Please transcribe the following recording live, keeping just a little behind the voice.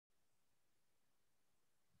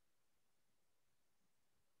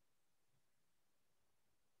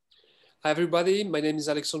Hi everybody, my name is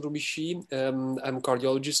Alexandru Mischie. I'm a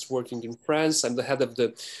cardiologist working in France. I'm the head of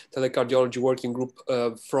the Tele-Cardiology working group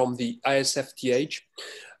from the ISFTH.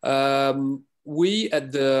 We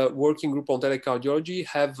at the working group on Tele-Cardiology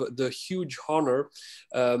have the huge honor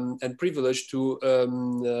and privilege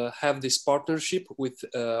to have this partnership with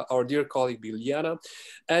our dear colleague Biljana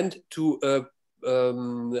and to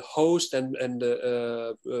host and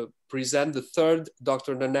present the third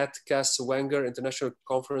Dr. Nanette Kass Wenger International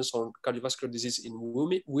Conference on Cardiovascular Disease in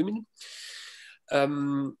Women.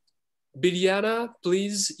 Biljana,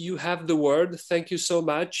 please, you have the word. Thank you so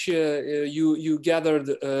much. You gathered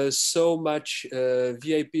so much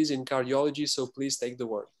VIPs in cardiology, so please take the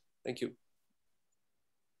word. Thank you.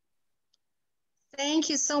 Thank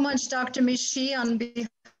you so much, Dr. Mischie. On behalf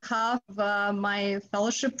of my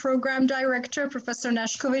fellowship program director, Professor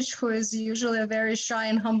Nešković, who is usually a very shy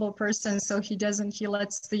and humble person, so he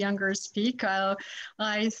lets the younger speak.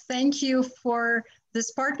 I thank you for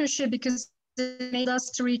this partnership because it made us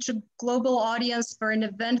to reach a global audience for an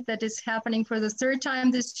event that is happening for the third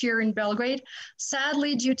time this year in Belgrade.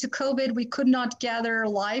 Sadly, due to COVID, we could not gather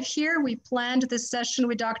live here. We planned this session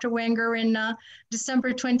with Dr. Wenger in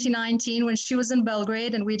December 2019 when she was in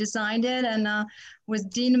Belgrade, and we designed it. And with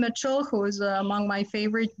Dean Mitchell, who is among my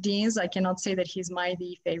favorite deans. I cannot say that he's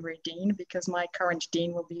the favorite dean because my current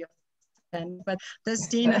dean will be but this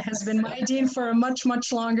dean has been my dean for a much,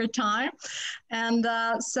 much longer time. And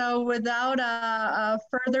so without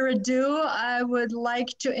further ado, I would like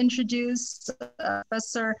to introduce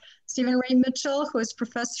Professor Stephen Ray Mitchell, who is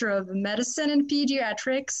Professor of Medicine and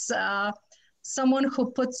Pediatrics, someone who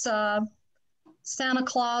puts Santa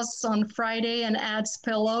Claus on Friday and adds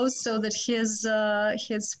pillows so that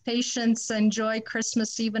his patients enjoy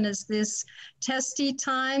Christmas even as these testy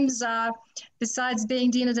times. Besides being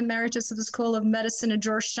Dean Emeritus of the School of Medicine at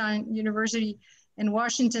Georgetown University in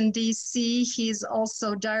Washington, D.C., he's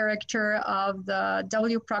also director of the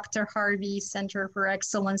W. Proctor Harvey Center for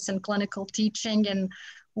Excellence in Clinical Teaching. And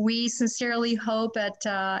we sincerely hope at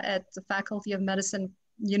the Faculty of Medicine,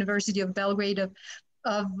 University of Belgrade,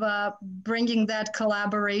 of bringing that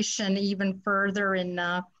collaboration even further in,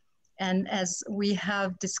 and as we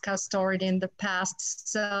have discussed already in the past.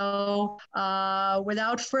 So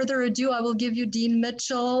without further ado, I will give you Dean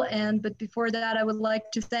Mitchell. But before that, I would like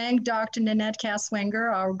to thank Dr. Nanette Kass Wenger,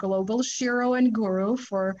 our global Shiro and guru,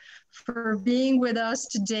 for being with us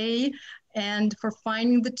today and for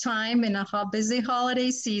finding the time in a busy holiday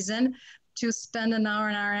season to spend an hour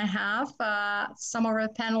and a half. Some of our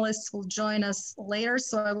panelists will join us later,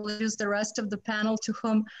 so I will use the rest of the panel, to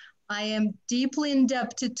whom I am deeply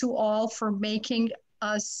indebted to all for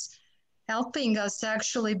helping us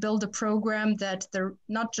actually build a program that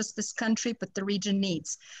not just this country, but the region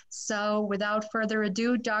needs. So without further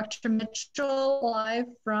ado, Dr. Mitchell, live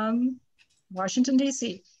from Washington,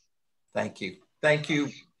 D.C. Thank you. Thank you,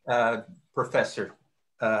 Professor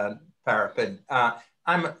Parapet.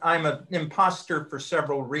 I'm an imposter for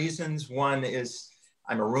several reasons. One is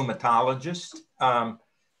I'm a rheumatologist,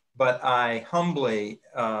 but I humbly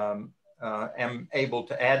am able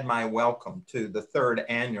to add my welcome to the third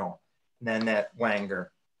annual Nanette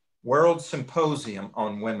Wenger World Symposium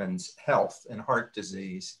on Women's Health and Heart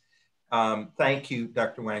Disease. Thank you,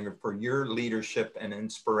 Dr. Wenger, for your leadership and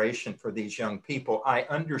inspiration for these young people. I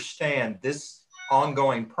understand this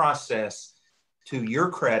ongoing process, to your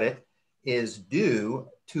credit, is due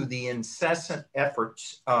to the incessant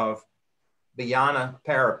efforts of Biljana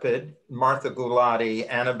Parapet, Martha Gulati,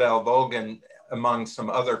 Annabelle Volgan, among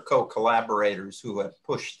some other co-collaborators who have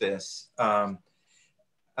pushed this,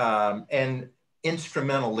 and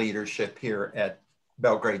instrumental leadership here at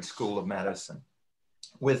Belgrade School of Medicine.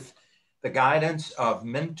 With the guidance of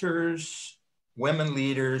mentors, women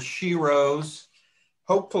leaders, sheroes,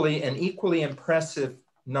 hopefully an equally impressive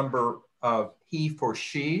number of he for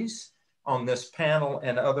she's on this panel,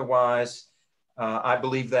 and otherwise, I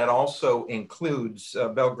believe that also includes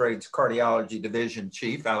Belgrade's Cardiology Division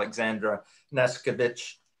Chief, Alexandra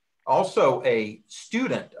Nešković, also a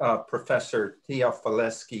student of Professor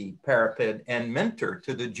Teofilescu Parapet and mentor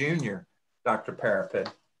to the junior Dr.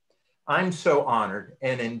 Parapet. I'm so honored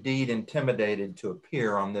and indeed intimidated to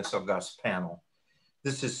appear on this august panel.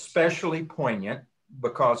 This is especially poignant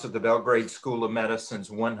because of the Belgrade School of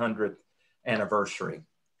Medicine's 100th anniversary.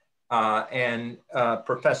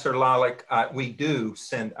 Professor Lalic, we do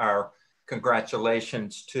send our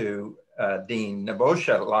congratulations to Dean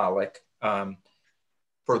Nebojša Lalic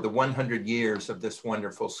for the 100 years of this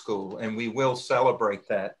wonderful school, and we will celebrate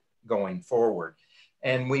that going forward.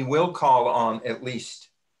 And we will call on at least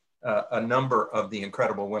a number of the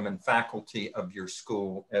incredible women faculty of your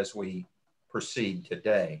school as we proceed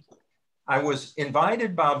today. I was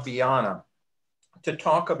invited by Biana to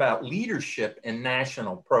talk about leadership in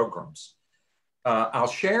national programs. I'll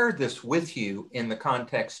share this with you in the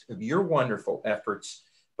context of your wonderful efforts,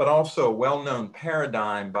 but also a well-known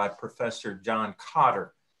paradigm by Professor John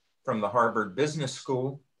Cotter from the Harvard Business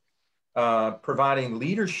School, providing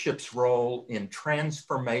leadership's role in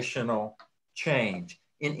transformational change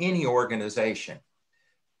in any organization.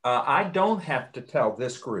 I don't have to tell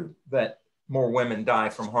this group that more women die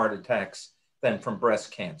from heart attacks than from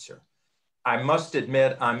breast cancer. I must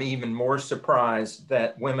admit, I'm even more surprised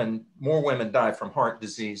that more women die from heart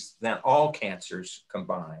disease than all cancers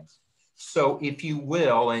combined. So if you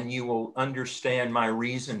will, and you will understand my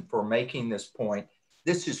reason for making this point,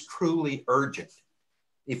 this is truly urgent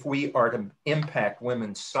if we are to impact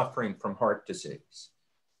women suffering from heart disease.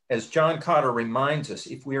 As John Cotter reminds us,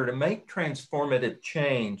 if we are to make transformative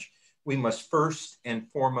change, we must first and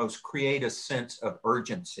foremost create a sense of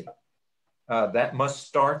urgency. That must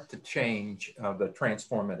start the change, the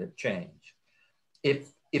transformative change.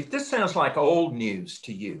 If this sounds like old news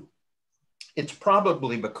to you, it's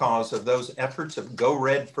probably because of those efforts of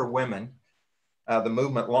GoRedForWomen. The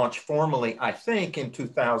movement launched formally, I think, in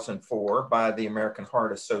 2004 by the American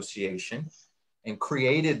Heart Association and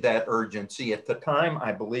created that urgency. At the time,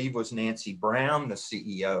 I believe, was Nancy Brown, the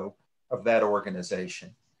CEO of that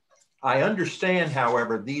organization. I understand,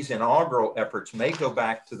 however, these inaugural efforts may go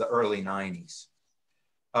back to the early 90s.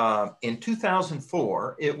 In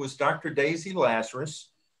 2004, it was Dr. Daisy Lazarus,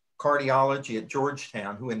 cardiology at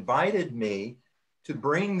Georgetown, who invited me to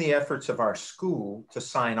bring the efforts of our school to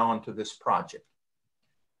sign on to this project.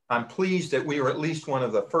 I'm pleased that we were at least one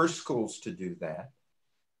of the first schools to do that.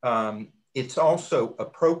 It's also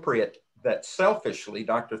appropriate that selfishly,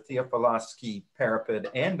 Dr. Theofilaschi Parapet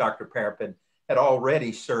and Dr. Parapet had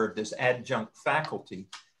already served as adjunct faculty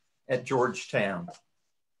at Georgetown,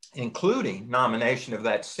 including nomination of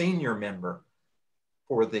that senior member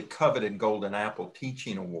for the coveted Golden Apple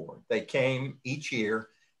Teaching Award. They came each year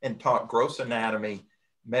and taught gross anatomy,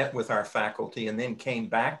 met with our faculty, and then came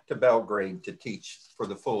back to Belgrade to teach for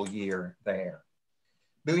the full year there.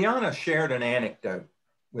 Biljana shared an anecdote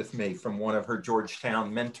with me from one of her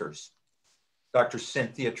Georgetown mentors, Dr.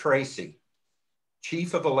 Cynthia Tracy,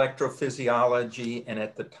 Chief of Electrophysiology, and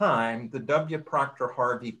at the time, the W. Proctor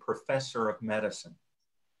Harvey Professor of Medicine.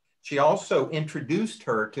 She also introduced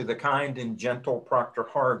her to the kind and gentle Proctor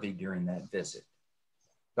Harvey during that visit.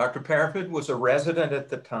 Dr. Parapet was a resident at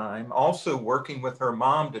the time, also working with her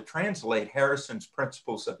mom to translate Harrison's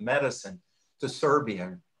Principles of Medicine to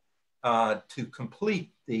Serbian to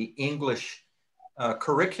complete the English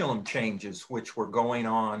curriculum changes which were going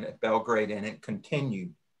on at Belgrade, and it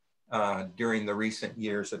continued during the recent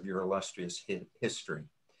years of your illustrious history.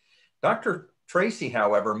 Dr. Tracy,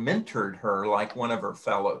 however, mentored her like one of her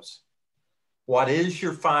fellows. What is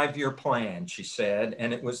your 5-year plan, she said,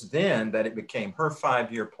 and it was then that it became her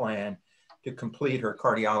 5-year plan to complete her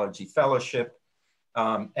cardiology fellowship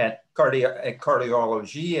at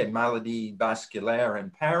Cardiology and Maladies Vasculaires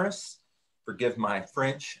in Paris, forgive my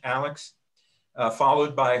French, Alex,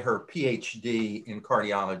 followed by her PhD in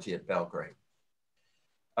cardiology at Belgrade.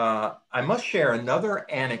 I must share another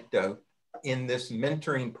anecdote in this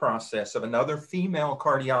mentoring process of another female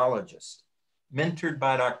cardiologist mentored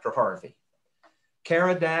by Dr. Harvey.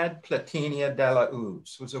 Caridad Platinia de la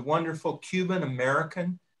Uz was a wonderful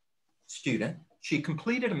Cuban-American student. She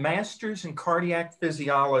completed a master's in cardiac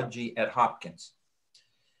physiology at Hopkins.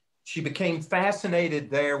 She became fascinated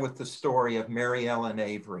there with the story of Mary Ellen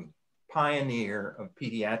Avery, pioneer of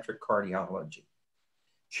pediatric cardiology.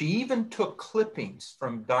 She even took clippings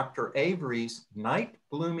from Dr. Avery's Night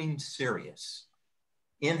Blooming Cereus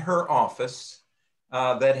in her office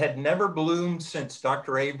that had never bloomed since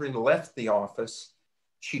Dr. Avery left the office.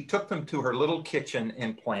 She took them to her little kitchen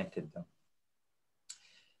and planted them.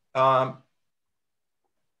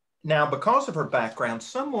 Now, because of her background,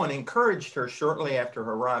 someone encouraged her shortly after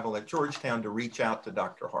her arrival at Georgetown to reach out to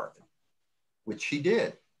Dr. Harvey, which she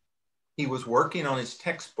did. He was working on his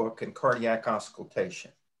textbook in cardiac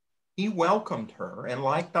auscultation. He welcomed her, and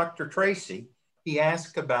like Dr. Tracy, he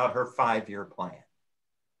asked about her 5-year plan.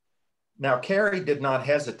 Now, Carrie did not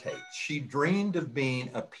hesitate. She dreamed of being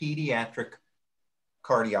a pediatric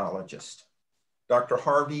cardiologist. Dr.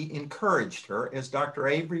 Harvey encouraged her, as Dr.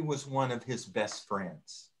 Avery was one of his best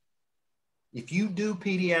friends. If you do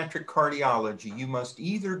pediatric cardiology, you must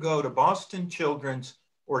either go to Boston Children's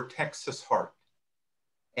or Texas Heart.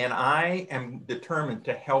 And I am determined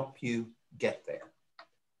to help you get there.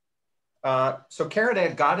 So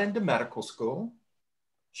Caridad got into medical school.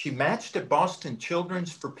 She matched at Boston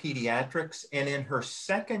Children's for pediatrics, and in her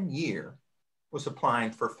second year, was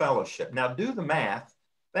applying for fellowship. Now do the math,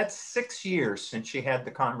 that's 6 years since she had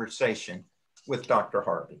the conversation with Dr.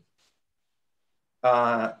 Harvey.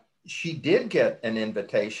 She did get an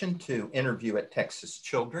invitation to interview at Texas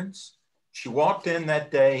Children's. She walked in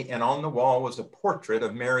that day and on the wall was a portrait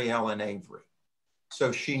of Mary Ellen Avery.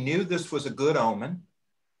 So she knew this was a good omen.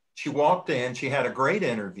 She walked in, she had a great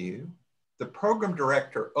interview. The program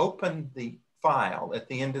director opened the file at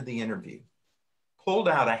the end of the interview, pulled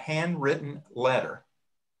out a handwritten letter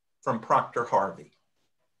from Proctor Harvey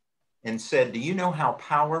and said, do you know how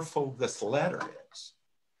powerful this letter is?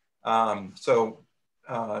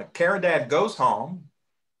 Caridad goes home,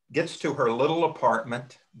 gets to her little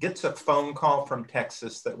apartment, gets a phone call from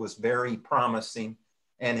Texas that was very promising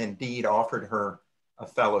and indeed offered her a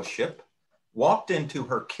fellowship, walked into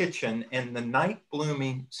her kitchen and the night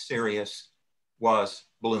blooming cereus was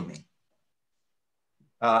blooming.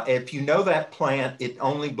 If you know that plant, it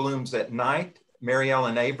only blooms at night. Mary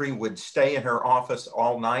Ellen Avery would stay in her office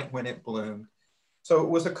all night when it bloomed. So it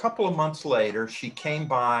was a couple of months later, she came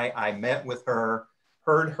by, I met with her,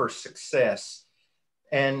 heard her success,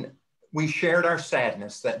 and we shared our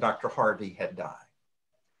sadness that Dr. Harvey had died.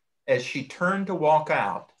 As she turned to walk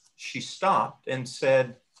out, she stopped and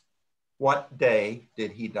said, what day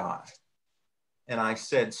did he die? And I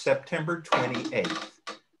said, September 28th.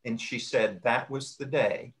 And she said, that was the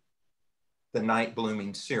day the night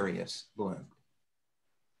blooming cereus bloomed.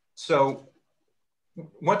 So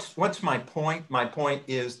what's my point? My point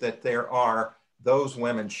is that there are those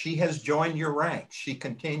women. She has joined your ranks. She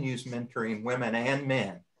continues mentoring women and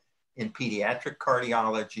men in pediatric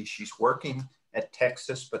cardiology. She's working at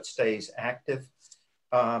Texas, but stays active.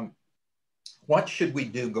 What should we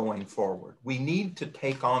do going forward? We need to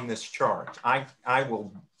take on this charge. I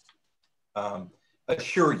will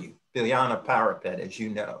assure you, Biljana Parapet, as you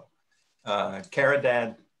know,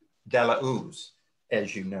 Caridad de la Uz,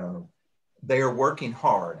 as you know, they are working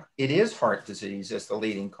hard. It is heart disease as the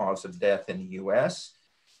leading cause of death in the US.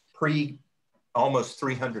 Almost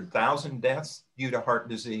 300,000 deaths due to heart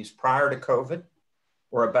disease prior to COVID,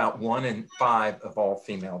 or about 1 in 5 of all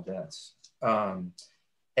female deaths.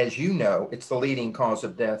 As you know, it's the leading cause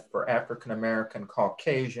of death for African-American,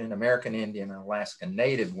 Caucasian, American Indian, and Alaska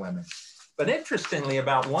Native women. But interestingly,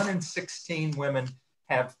 about 1 in 16 women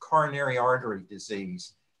have coronary artery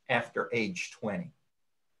disease after age 20.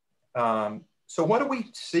 So what do we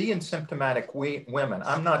see in symptomatic women?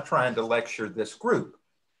 I'm not trying to lecture this group,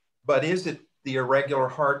 but is it the irregular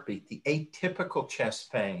heartbeat, the atypical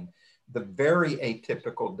chest pain, the very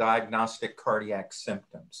atypical diagnostic cardiac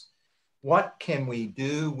symptoms? What can we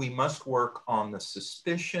do? We must work on the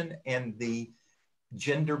suspicion and the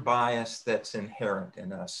gender bias that's inherent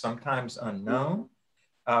in us, sometimes unknown.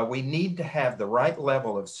 We need to have the right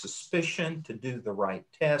level of suspicion to do the right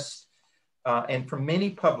test. And from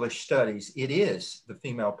many published studies, it is the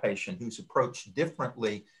female patient who's approached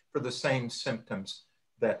differently for the same symptoms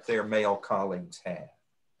that their male colleagues have.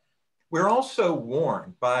 We're also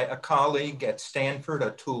warned by a colleague at Stanford,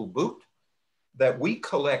 Atul Bhutt, that we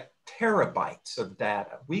collect terabytes of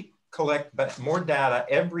data. We collect more data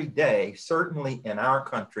every day, certainly in our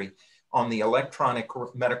country, on the electronic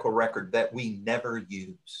medical record that we never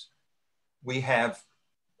use. We have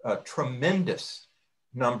tremendous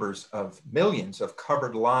numbers of millions of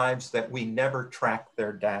covered lives that we never track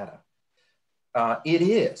their data. It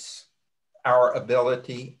is our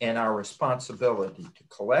ability and our responsibility to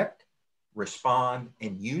collect, respond,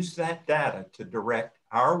 and use that data to direct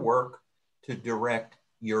our work, to direct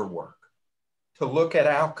your work, to look at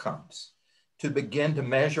outcomes, to begin to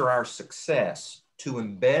measure our success, to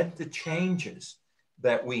embed the changes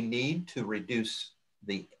that we need to reduce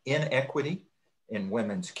the inequity in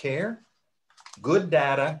women's care. Good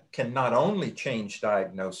data can not only change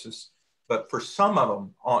diagnosis, but for some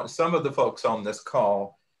of the folks on this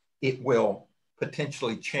call, it will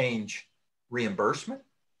potentially change reimbursement.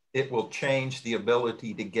 It will change the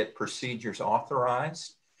ability to get procedures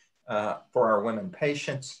authorized for our women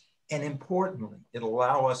patients. And importantly, it'll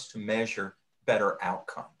allow us to measure better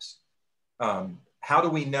outcomes. How do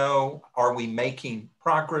we know? Are we making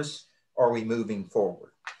progress? Are we moving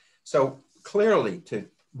forward? So clearly, to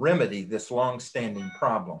remedy this long-standing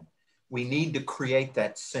problem, we need to create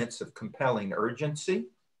that sense of compelling urgency.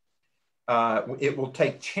 It will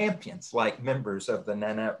take champions like members of the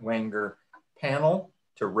Nanette Wenger panel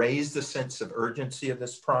to raise the sense of urgency of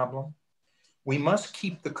this problem. We must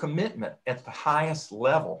keep the commitment at the highest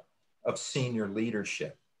level of senior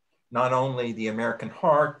leadership, not only the American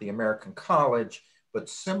Heart, the American College, but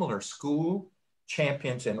similar school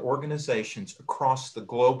champions and organizations across the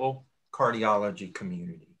global cardiology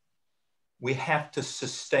community. we have to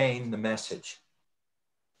sustain the message.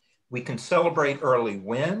 We can celebrate early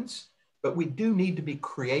wins, but we do need to be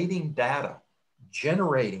creating data,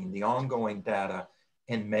 generating the ongoing data,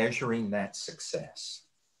 and measuring that success.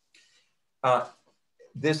 Thank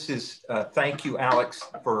you, Alex,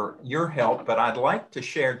 for your help, but I'd like to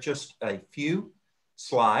share just a few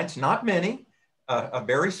slides, not many, a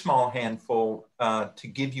very small handful, to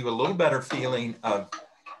give you a little better feeling of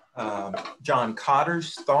John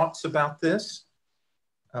Cotter's thoughts about this.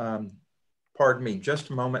 Pardon me just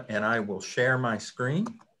a moment, and I will share my screen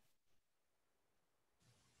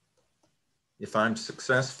if I'm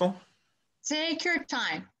successful. Take your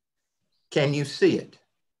time. Can you see it?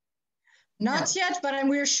 Not yet, but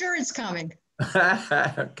we're sure it's coming.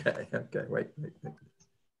 Okay, wait.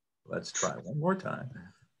 Let's try one more time.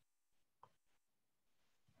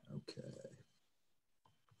 Okay.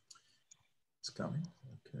 It's coming.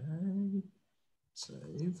 Okay.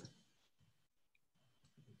 Save.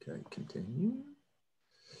 Okay, continue.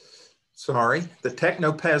 Sorry, the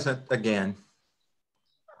techno peasant again.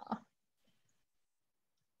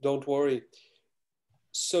 Don't worry.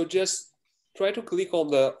 So just try to click on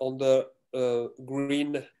the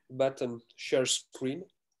green button, share screen.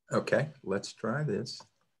 Okay, let's try this.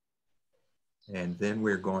 And then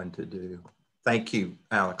we're going to do, thank you,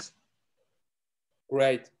 Alex.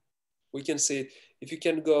 Great. We can see it. If you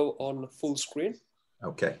can go on full screen.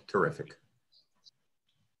 Okay, terrific.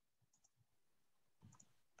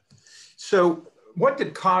 So what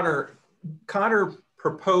did Cotter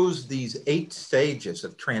propose these 8 stages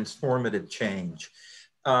of transformative change?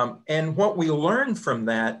 And what we learned from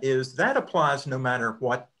that is that applies no matter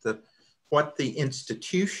what the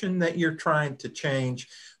institution that you're trying to change.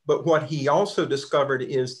 But what he also discovered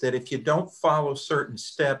is that if you don't follow certain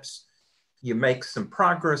steps, you make some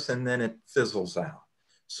progress and then it fizzles out.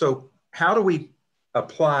 So how do we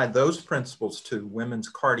apply those principles to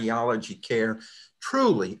women's cardiology care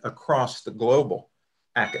truly across the global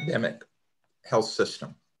academic health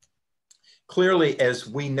system? Clearly, as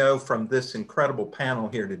we know from this incredible panel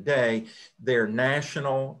here today, they're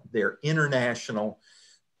national, they're international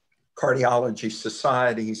cardiology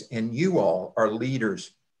societies, and you all are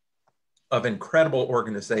leaders of incredible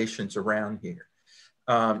organizations around here.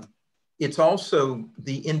 It's also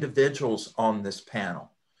the individuals on this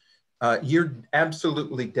panel. You're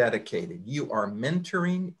absolutely dedicated. You are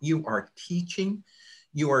mentoring, you are teaching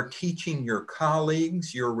your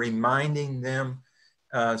colleagues, you're reminding them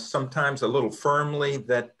sometimes a little firmly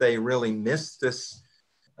that they really missed this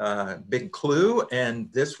big clue,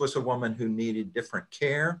 and this was a woman who needed different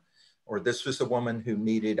care, or this was a woman who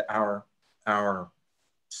needed our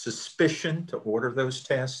suspicion to order those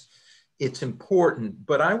tests. It's important,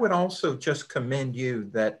 but I would also just commend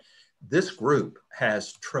you that this group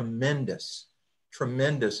has tremendous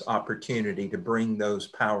opportunity to bring those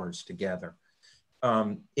powers together.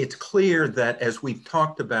 It's clear that as we've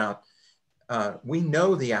talked about, we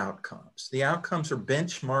know the outcomes. The outcomes are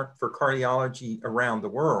benchmarked for cardiology around the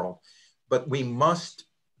world, but we must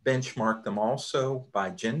benchmark them also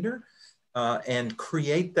by gender and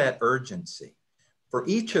create that urgency. For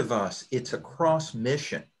each of us, it's a cross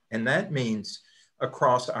mission, and that means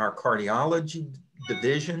across our cardiology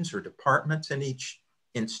divisions or departments in each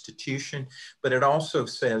institution, but it also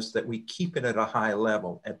says that we keep it at a high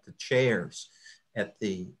level at the chairs, at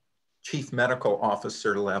the chief medical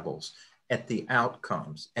officer levels, at the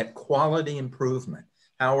outcomes, at quality improvement.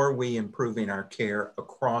 How are we improving our care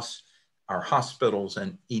across our hospitals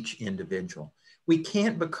and each individual? We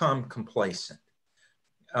can't become complacent.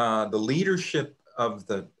 The leadership of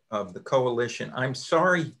the coalition, I'm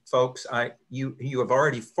sorry, folks, you have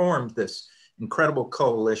already formed this incredible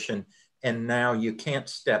coalition, and now you can't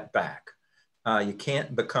step back. You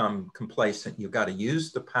can't become complacent. You've got to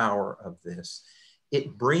use the power of this.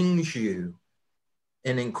 It brings you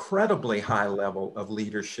an incredibly high level of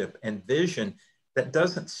leadership and vision that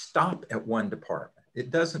doesn't stop at one department.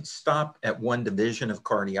 It doesn't stop at one division of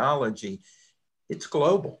cardiology. It's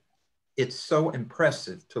global. It's so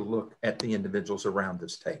impressive to look at the individuals around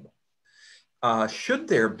this table. Should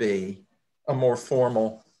there be a more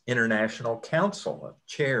formal international council of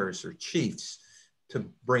chairs or chiefs to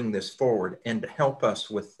bring this forward and to help us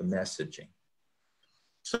with the messaging?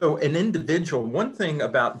 So an individual, one thing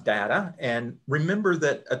about data, and remember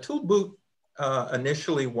that Atul Boot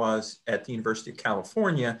initially was at the University of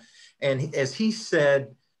California, and as he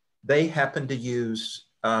said, they happened to use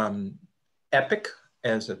Epic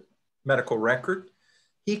as a medical record.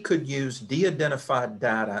 He could use de-identified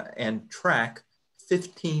data and track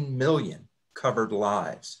 15 million covered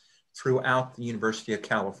lives throughout the University of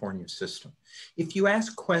California system. If you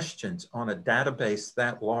ask questions on a database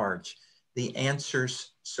that large, the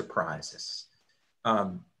answers surprise us.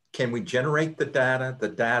 Can we generate the data? The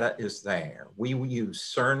data is there. We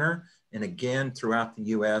use Cerner, and again, throughout the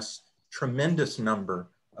US, tremendous number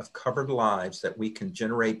of covered lives that we can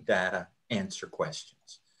generate data, answer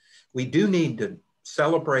questions. We do need to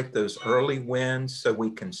celebrate those early wins so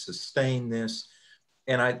we can sustain this.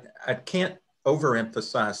 And I can't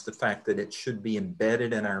overemphasize the fact that it should be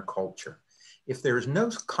embedded in our culture. If there's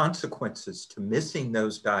no consequences to missing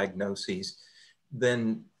those diagnoses,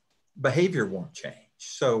 then behavior won't change.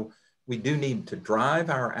 So we do need to drive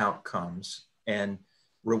our outcomes and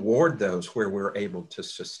reward those where we're able to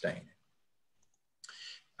sustain it.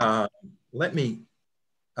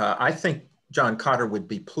 I think John Cotter would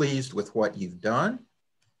be pleased with what you've done.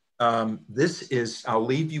 This is, I'll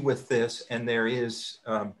leave you with this, and there is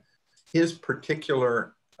his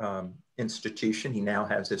particular institution. He now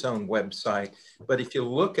has his own website. But if you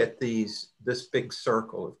look at this big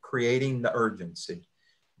circle of creating the urgency,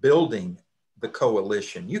 building the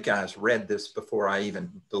coalition, you guys read this before I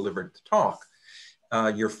even delivered the talk.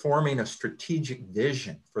 You're forming a strategic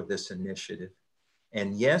vision for this initiative.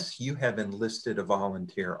 And yes, you have enlisted a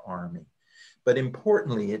volunteer army, but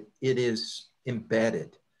importantly, it is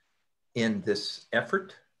embedded in this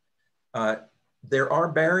effort. There are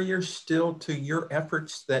barriers still to your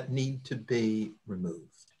efforts that need to be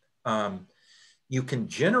removed. You can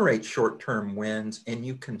generate short-term wins and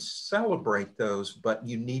you can celebrate those, but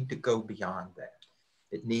you need to go beyond that.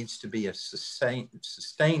 It needs to be a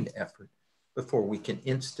sustained effort before we can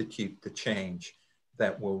institute the change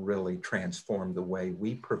that will really transform the way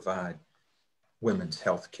we provide women's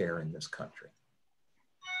health care in this country.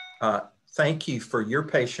 Thank you for your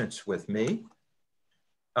patience with me.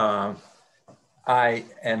 I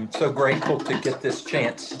am so grateful to get this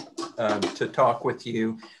chance to talk with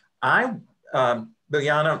you.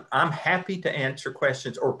 Biljana, I'm happy to answer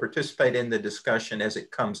questions or participate in the discussion as it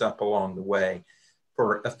comes up along the way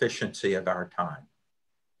for efficiency of our time.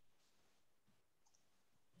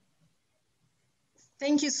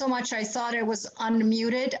 Thank you so much. I thought I was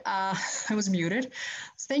unmuted. I was muted.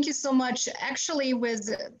 Thank you so much. Actually, with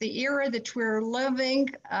the era that we're living,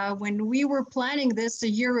 when we were planning this a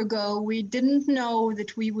year ago, we didn't know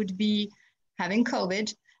that we would be having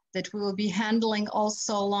COVID, that we will be handling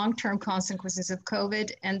also long-term consequences of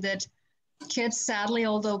COVID, and that kids, sadly,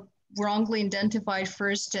 although wrongly identified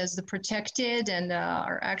first as the protected and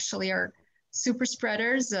are actually our super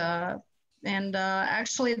spreaders,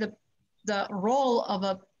 actually the role of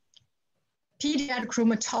a pediatric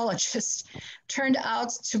rheumatologist turned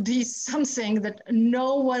out to be something that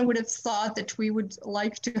no one would have thought that we would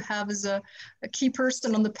like to have as a key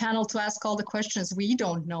person on the panel to ask all the questions we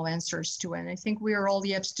don't know answers to. And I think we are all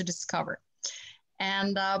yet to discover.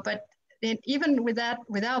 And, but even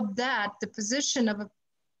without that, the position of a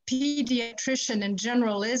pediatrician in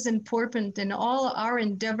general is important in all our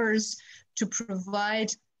endeavors to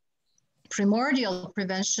provide primordial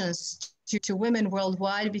preventions to women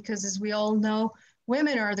worldwide, because as we all know,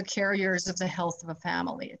 women are the carriers of the health of a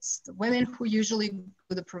family. It's the women who usually do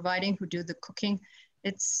the providing, who do the cooking.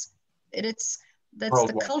 That's worldwide.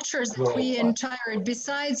 The cultures that worldwide. We entire,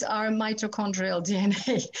 besides our mitochondrial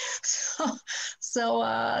DNA.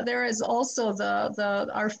 So there is also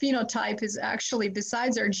our phenotype is actually,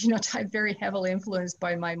 besides our genotype, very heavily influenced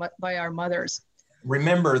by our mothers.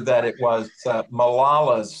 Remember that it was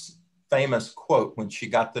Malala's famous quote when she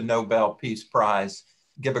got the Nobel Peace Prize: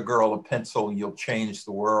 give a girl a pencil, you'll change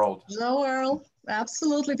the world. The world,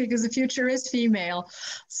 absolutely, because the future is female.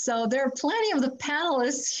 So there are plenty of the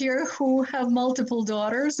panelists here who have multiple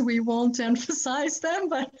daughters. We won't emphasize them,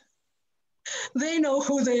 but they know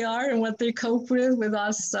who they are and what they cope with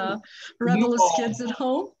us rebellious kids at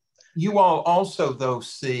home. You all also, though,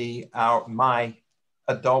 see my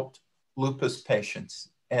adult lupus patients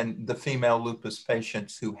and the female lupus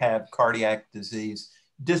patients who have cardiac disease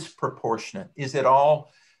disproportionate. Is it all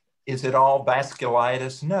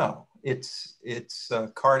vasculitis? No, it's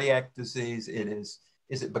cardiac disease. Is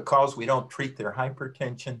it because we don't treat their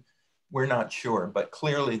hypertension? We're not sure, but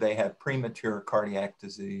clearly they have premature cardiac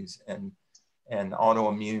disease, and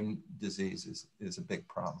autoimmune disease is a big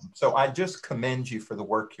problem. So I just commend you for the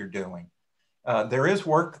work you're doing. There is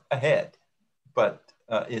work ahead, but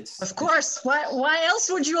of course. Why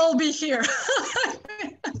else would you all be here?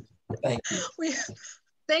 Thank you.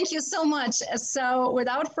 Thank you so much. So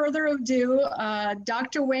without further ado,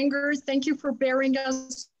 Dr. Wenger, thank you for bearing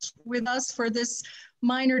with us for this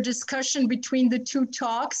minor discussion between the two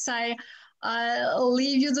talks. I'll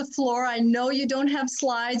leave you the floor. I know you don't have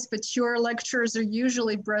slides, but your lectures are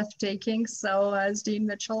usually breathtaking. So as Dean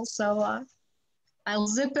Mitchell, so I'll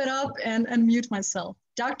zip it up and mute myself.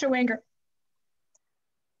 Dr. Wenger.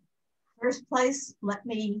 First place, let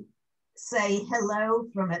me say hello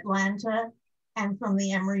from Atlanta and from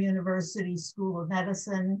the Emory University School of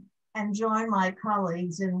Medicine, and join my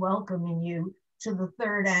colleagues in welcoming you to the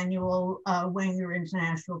third annual Wenger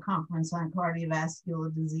International Conference on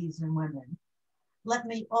Cardiovascular Disease in Women. Let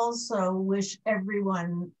me also wish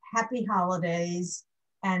everyone happy holidays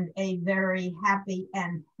and a very happy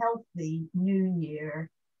and healthy new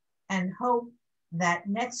year, and hope that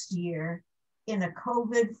next year, in a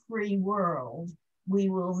COVID-free world, we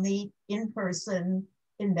will meet in person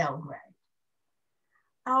in Belgrade.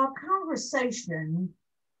 Our conversation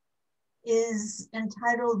is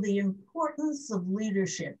entitled The Importance of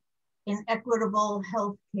Leadership in Equitable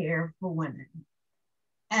Healthcare for Women.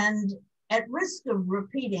 And at risk of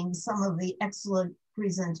repeating some of the excellent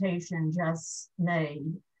presentation just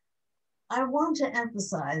made, I want to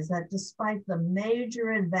emphasize that despite the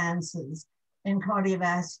major advances in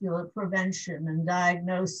cardiovascular prevention and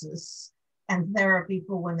diagnosis and therapy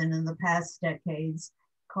for women in the past decades,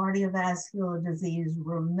 cardiovascular disease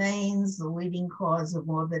remains the leading cause of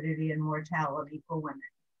morbidity and mortality for women.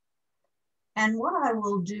 And what I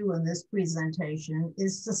will do in this presentation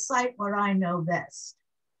is to cite what I know best,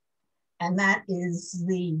 and that is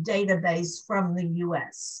the database from the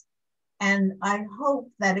US. And I hope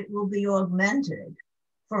that it will be augmented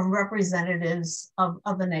from representatives of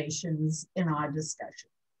other nations in our discussion.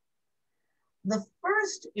 The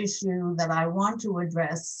first issue that I want to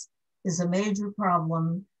address is a major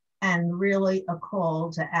problem and really a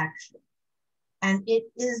call to action. And it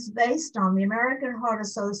is based on the American Heart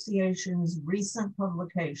Association's recent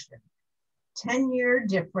publication, 10-year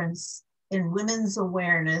difference in women's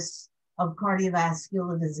awareness of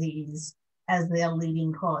cardiovascular disease as their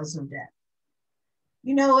leading cause of death.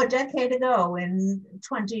 You know, a decade ago in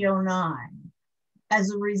 2009, as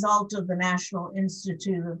a result of the National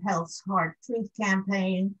Institute of Health's Heart Truth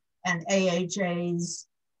Campaign and AHA's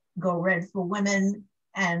GoRedForWomen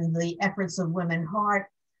and the efforts of Women Heart,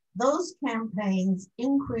 those campaigns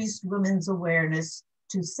increased women's awareness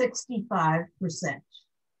to 65%.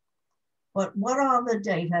 But what are the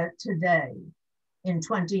data today in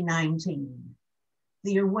 2019?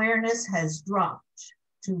 The awareness has dropped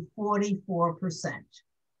to 44%,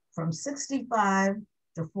 from 65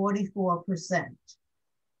 to 44%.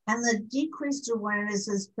 And the decreased awareness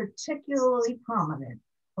is particularly prominent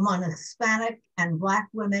among Hispanic and Black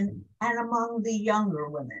women and among the younger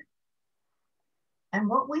women. And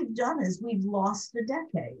what we've done is we've lost a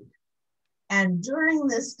decade. And during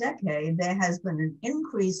this decade, there has been an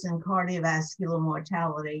increase in cardiovascular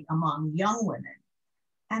mortality among young women,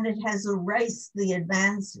 and it has erased the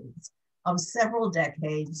advances of several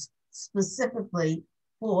decades, specifically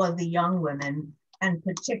for the young women, and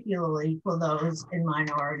particularly for those in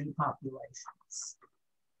minority populations.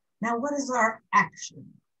 Now, what is our action?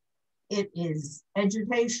 It is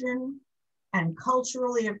education and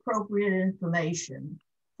culturally appropriate information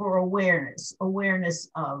for awareness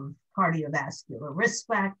of cardiovascular risk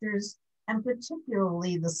factors, and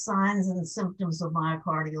particularly the signs and symptoms of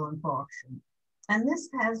myocardial infarction. And this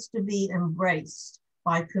has to be embraced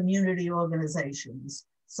by community organizations.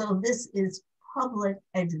 So this is public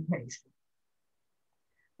education.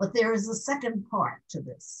 But there is a second part to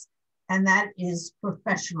this, and that is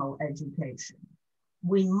professional education.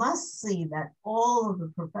 We must see that all of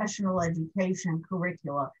the professional education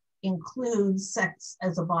curricula include sex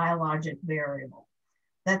as a biologic variable,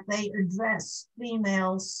 that they address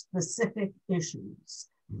female-specific issues,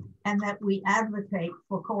 and that we advocate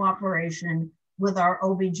for cooperation with our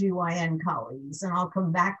OBGYN colleagues, and I'll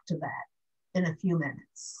come back to that in a few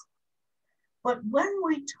minutes. But when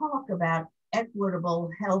we talk about equitable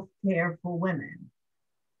health care for women,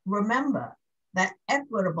 remember that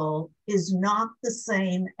equitable is not the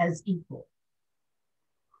same as equal.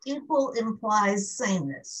 Equal implies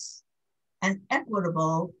sameness, and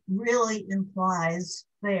equitable really implies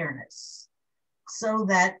fairness, so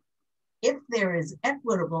that if there is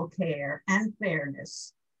equitable care and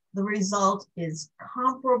fairness, the result is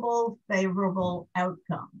comparable, favorable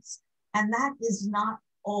outcomes. And that is not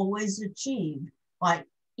always achieved by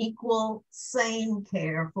equal, same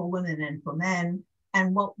care for women and for men.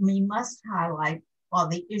 And what we must highlight are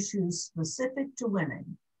the issues specific to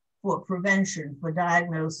women for prevention, for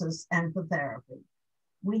diagnosis, and for therapy.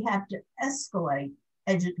 We have to escalate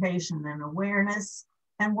education and awareness.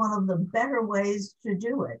 And one of the better ways to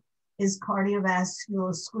do it is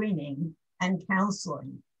cardiovascular screening and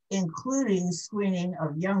counseling, including screening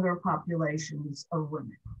of younger populations of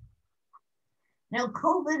women. Now,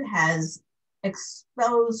 COVID has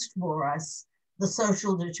exposed for us the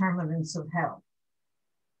social determinants of health,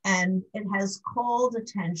 and it has called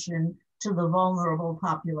attention to the vulnerable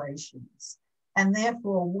populations. And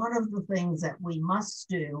therefore, one of the things that we must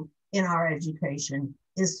do in our education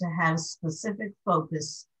is to have specific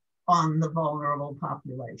focus on the vulnerable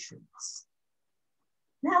populations.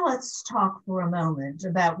 Now let's talk for a moment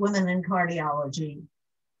about women in cardiology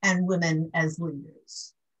and women as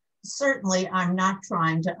leaders. Certainly, I'm not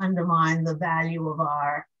trying to undermine the value of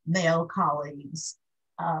our male colleagues,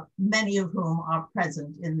 many of whom are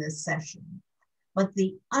present in this session. But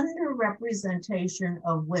the underrepresentation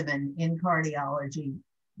of women in cardiology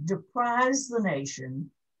deprives the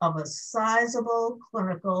nation of a sizable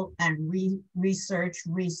clinical and research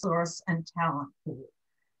resource and talent pool.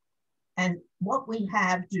 And what we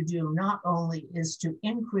have to do not only is to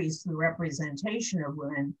increase the representation of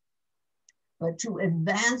women, but to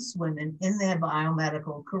advance women in their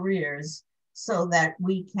biomedical careers so that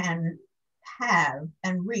we can have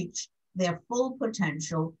and reach their full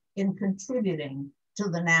potential in contributing to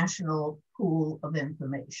the national pool of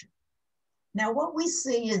information. Now, what we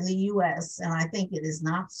see in the US, and I think it is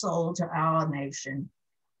not sold to our nation,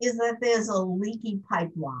 is that there's a leaky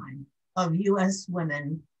pipeline of US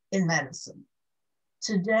women in medicine.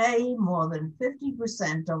 Today, more than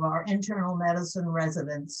 50% of our internal medicine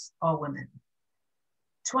residents are women.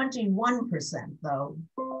 21%, though,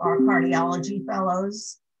 are cardiology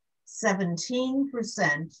fellows,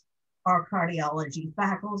 17% are cardiology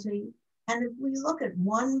faculty. And if we look at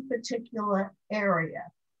one particular area,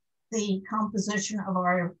 the composition of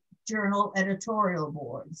our journal editorial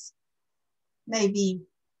boards, maybe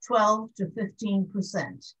 12 to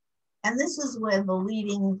 15%. And this is where the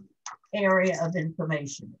leading area of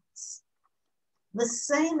information is. The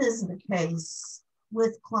same is the case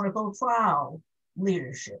with clinical trial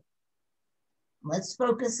leadership. Let's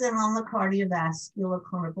focus in on the cardiovascular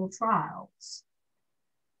clinical trials.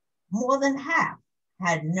 More than half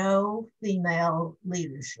had no female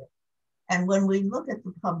leadership. And when we look at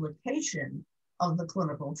the publication of the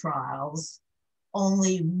clinical trials,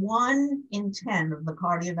 only 1 in 10 of the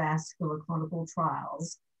cardiovascular clinical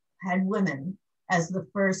trials had women as the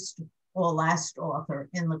first or last author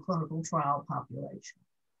in the clinical trial population.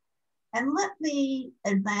 And let me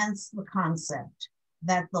advance the concept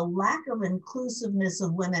that the lack of inclusiveness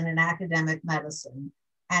of women in academic medicine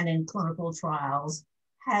and in clinical trials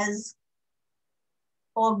has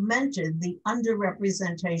augmented the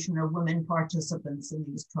underrepresentation of women participants in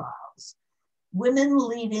these trials. Women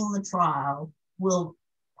leading the trial will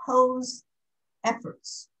pose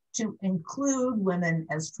efforts to include women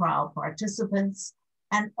as trial participants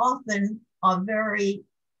and often are very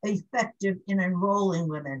effective in enrolling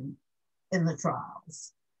women in the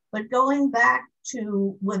trials. But going back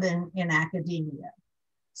to women in academia,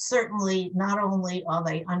 certainly not only are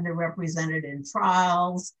they underrepresented in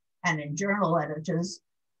trials and in journal editors,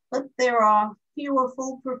 but there are fewer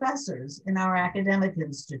full professors in our academic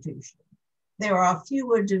institution. There are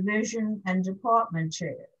fewer division and department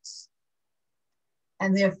chairs,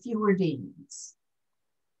 and there are fewer deans.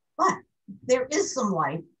 But there is some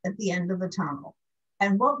light at the end of the tunnel.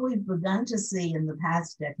 And what we've begun to see in the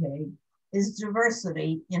past decade is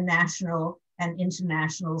diversity in national and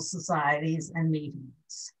international societies and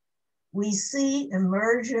meetings. We see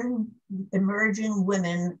emerging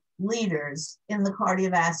women leaders in the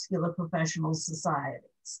cardiovascular professional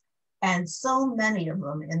societies. And so many of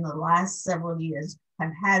them in the last several years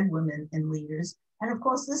have had women in leaders. And of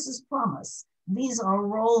course, this is promise. These are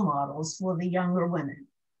role models for the younger women.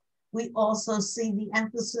 We also see the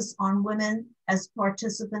emphasis on women as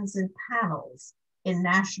participants in panels in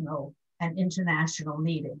national and international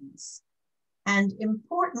meetings. And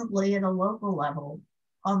importantly, at a local level,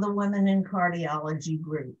 are the women in cardiology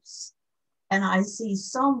groups. And I see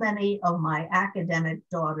so many of my academic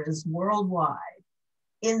daughters worldwide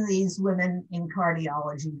in these women in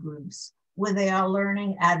cardiology groups, where they are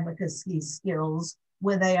learning advocacy skills,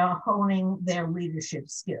 where they are honing their leadership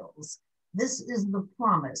skills. This is the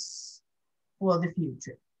promise for the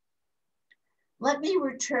future. Let me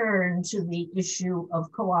return to the issue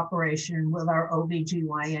of cooperation with our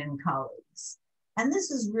OBGYN colleagues. And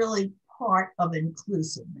this is really part of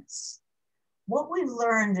inclusiveness. What we've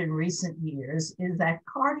learned in recent years is that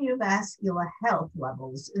cardiovascular health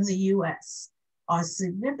levels in the US are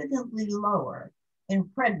significantly lower in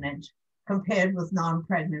pregnant compared with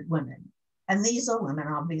non-pregnant women. And these are women,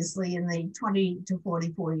 obviously, in the 20 to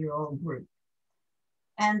 44-year-old group.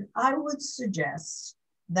 And I would suggest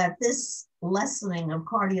that this lessening of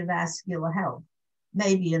cardiovascular health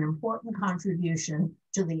may be an important contribution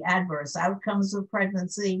to the adverse outcomes of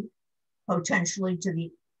pregnancy, potentially to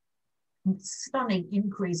the stunning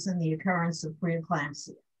increase in the occurrence of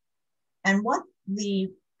preeclampsia. And what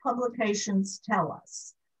the publications tell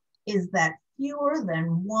us is that fewer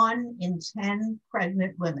than 1 in 10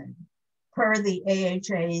 pregnant women, per the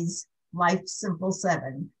AHA's Life Simple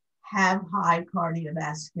 7, have high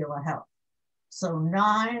cardiovascular health. So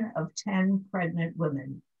 9 of 10 pregnant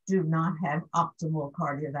women do not have optimal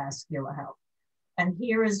cardiovascular health. And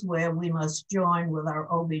here is where we must join with our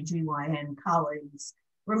OBGYN colleagues.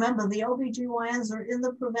 Remember, the OBGYNs are in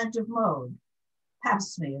the preventive mode, pap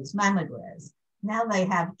smears, mammograms. Now they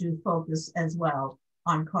have to focus as well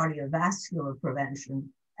on cardiovascular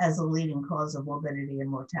prevention as a leading cause of morbidity and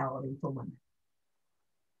mortality for women.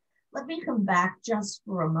 Let me come back just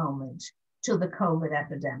for a moment to the COVID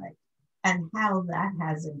epidemic and how that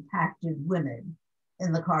has impacted women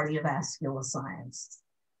in the cardiovascular science.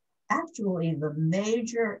 Actually, the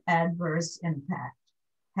major adverse impact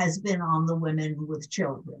has been on the women with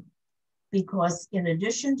children, because in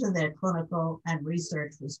addition to their clinical and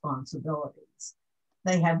research responsibilities,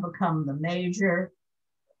 they have become the major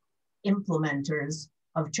implementers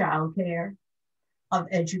of childcare, of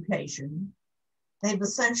education. They've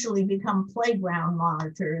essentially become playground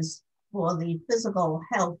monitors for the physical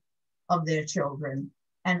health of their children.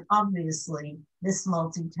 And obviously, this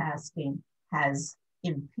multitasking has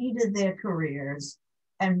impeded their careers.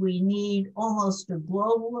 And we need almost a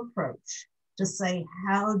global approach to say,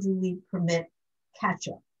 how do we permit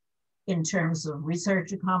catch-up in terms of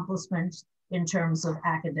research accomplishments, in terms of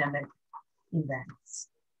academic events?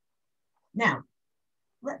 Now,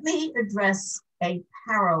 let me address a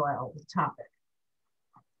parallel topic,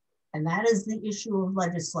 and that is the issue of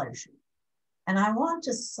legislation. And I want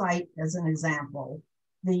to cite as an example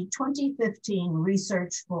the 2015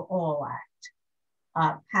 Research for All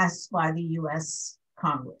Act passed by the US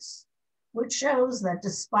Congress, which shows that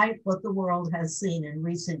despite what the world has seen in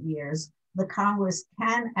recent years, the Congress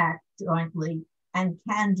can act jointly and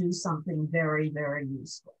can do something very, very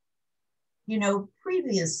useful. You know,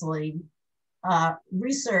 previously,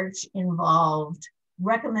 research involved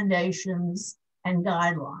recommendations and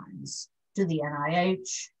guidelines to the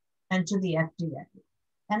NIH and to the FDA.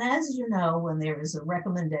 And as you know, when there is a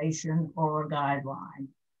recommendation or a guideline,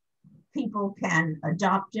 people can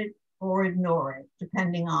adopt it or ignore it,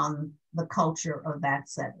 depending on the culture of that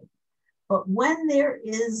setting. But when there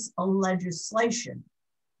is a legislation,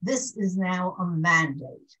 this is now a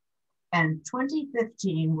mandate. And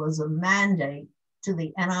 2015 was a mandate to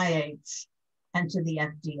the NIH and to the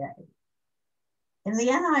FDA. In the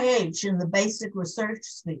NIH, in the basic research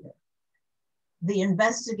sphere, the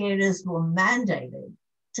investigators were mandated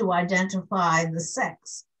to identify the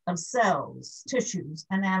sex of cells, tissues,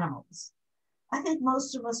 and animals. I think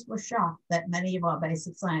most of us were shocked that many of our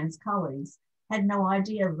basic science colleagues had no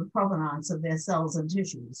idea of the provenance of their cells and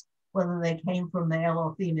tissues, whether they came from male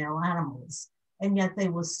or female animals, and yet they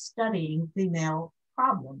were studying female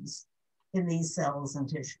problems in these cells and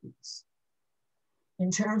tissues. In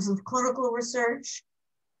terms of clinical research,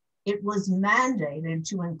 it was mandated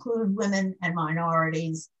to include women and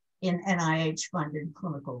minorities in NIH-funded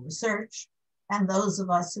clinical research. And those of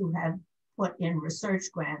us who have put in research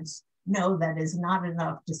grants know that is not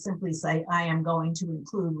enough to simply say, I am going to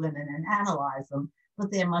include women and analyze them,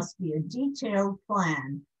 but there must be a detailed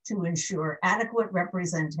plan to ensure adequate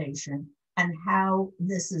representation and how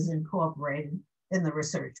this is incorporated in the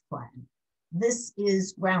research plan. This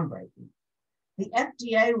is groundbreaking. The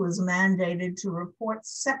FDA was mandated to report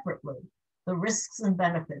separately the risks and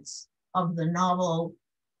benefits of the novel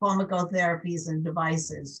pharmacotherapies and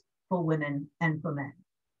devices for women and for men.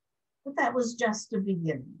 But that was just a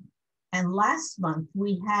beginning. And last month,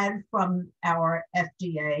 we had from our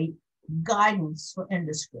FDA guidance for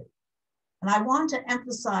industry. And I want to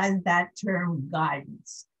emphasize that term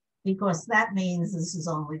guidance, because that means this is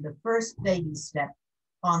only the first baby step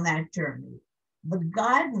on that journey. The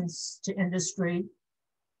guidance to industry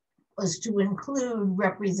was to include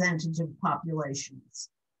representative populations,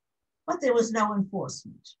 but there was no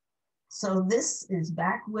enforcement. So this is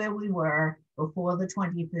back where we were before the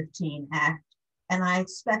 2015 Act, and I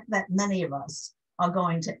expect that many of us are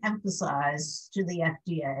going to emphasize to the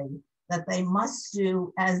FDA that they must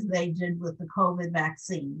do as they did with the COVID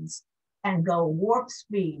vaccines and go warp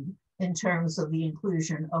speed in terms of the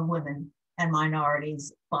inclusion of women and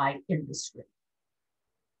minorities by industry.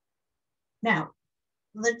 Now,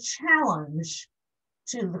 the challenge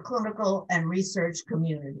to the clinical and research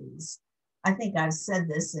communities, I think I've said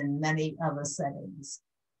this in many other settings,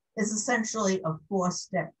 is essentially a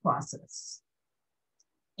 4-step process.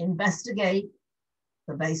 Investigate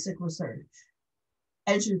the basic research,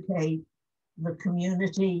 educate the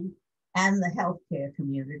community and the healthcare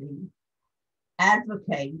community,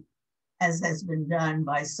 advocate, as has been done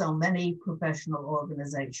by so many professional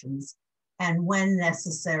organizations, and when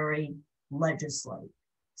necessary, legislate.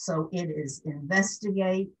 So it is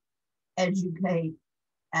investigate, educate,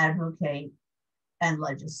 advocate, and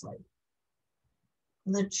legislate.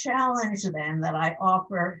 The challenge then that I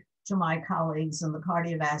offer to my colleagues in the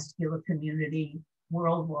cardiovascular community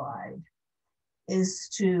worldwide is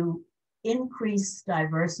to increase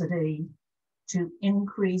diversity, to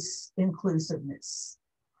increase inclusiveness,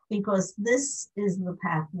 because this is the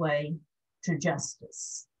pathway to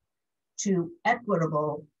justice, to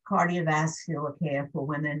equitable cardiovascular care for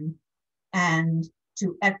women, and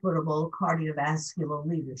to equitable cardiovascular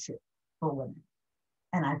leadership for women.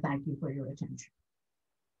 And I thank you for your attention.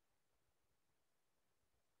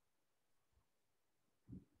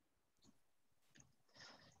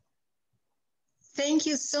 Thank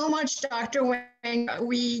you so much, Dr. Wang.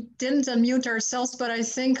 We didn't unmute ourselves, but I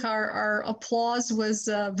think our applause was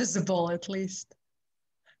visible at least.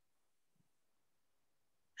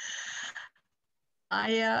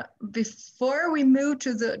 Before we move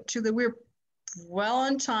to the, we're well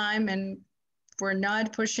on time and we're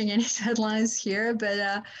not pushing any deadlines here,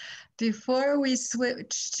 but before we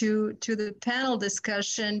switch to the panel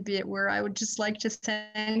discussion, where I would just like to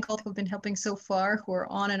thank all who've been helping so far, who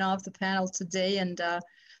are on and off the panel today, and other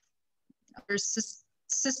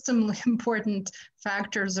systemally important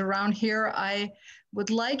factors around here. I would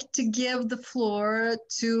like to give the floor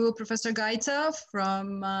to Professor Gaita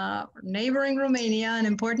from neighboring Romania, an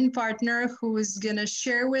important partner who is going to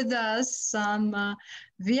share with us some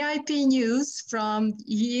VIP news from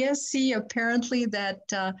ESC, apparently that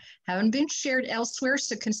haven't been shared elsewhere.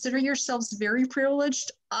 So consider yourselves very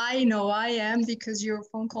privileged. I know I am, because your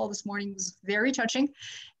phone call this morning was very touching.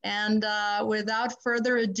 And without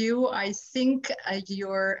further ado, I think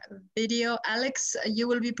your video, Alex, you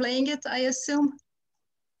will be playing it, I assume?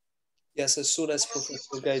 Yes, as soon as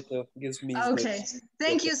Professor Gaita gives me. Okay,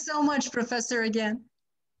 thank you so much, Professor, again.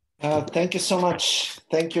 Thank you so much.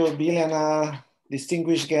 Thank you, Biljana,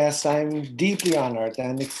 distinguished guest. I'm deeply honored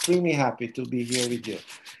and extremely happy to be here with you.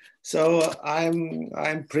 So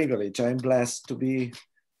I'm privileged. I'm blessed to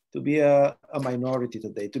be a minority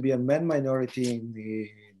today, to be a man minority in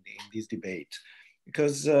this debate,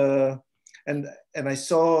 because and I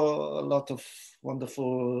saw a lot of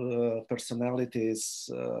wonderful personalities.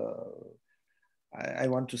 I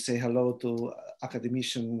want to say hello to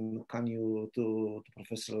academician Kanyu, to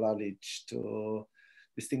Professor Lalic, to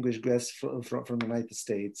distinguished guests from the United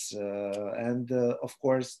States, and of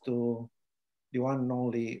course to the one and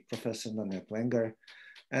only Professor Nanette Wenger.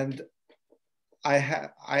 And I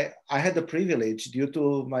had the privilege, due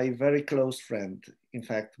to my very close friend, in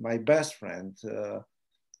fact, my best friend,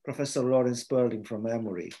 Professor Lawrence Sperling from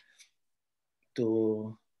Emory,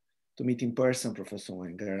 to meet in person Professor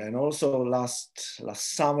Wenger, and also last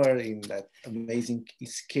summer in that amazing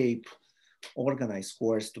Escape organized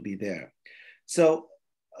course to be there. So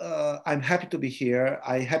I'm happy to be here.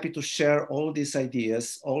 I'm happy to share all these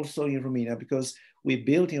ideas also in Romania, because we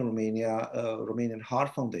built in Romania a Romanian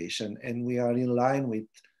Heart Foundation, and we are in line with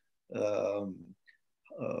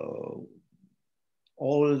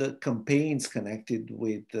all the campaigns connected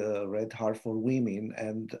with Red Heart for Women,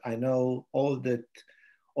 and I know all that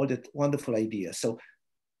wonderful ideas. So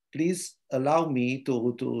please allow me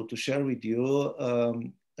to share with you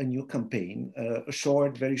a new campaign, a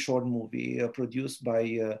short, very short movie produced by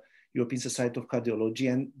European Society of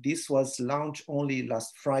Cardiology. And this was launched only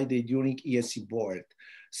last Friday during ESC board.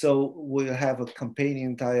 So we'll have a campaign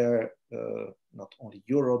in entire, not only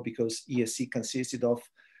Europe, because ESC consisted of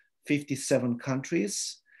 57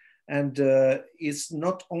 countries. And it's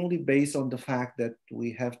not only based on the fact that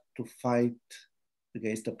we have to fight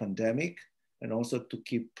against the pandemic, and also to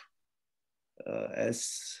keep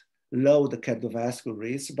as low the cardiovascular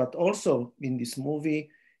risk, but also in this movie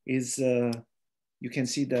is you can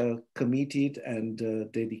see the committed and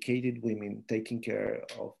dedicated women taking care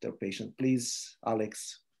of their patient. Please,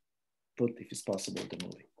 Alex, put, if it's possible, the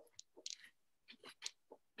movie.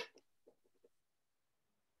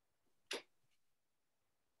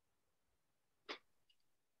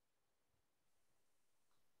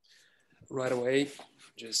 Right away,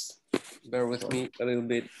 just bear with me a little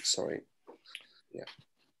bit, sorry. Yeah.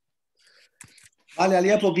 Hvala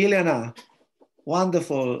lijepo, Biljana.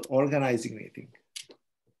 Wonderful organizing meeting.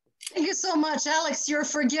 Thank you so much, Alex. You're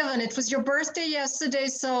forgiven. It was your birthday yesterday,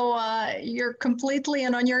 so you're completely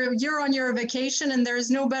and you're on your vacation, and there is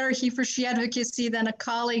no better he for she advocacy than a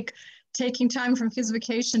colleague taking time from his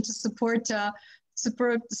vacation to support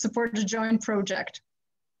the joint project.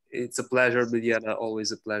 It's a pleasure, Biljana.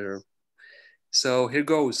 Always a pleasure. So here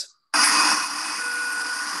goes.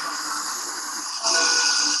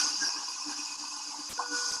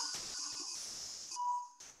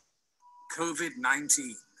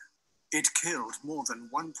 COVID-19. It killed more than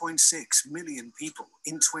 1.6 million people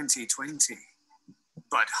in 2020.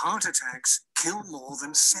 But heart attacks kill more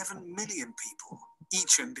than 7 million people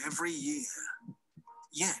each and every year.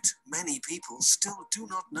 Yet, many people still do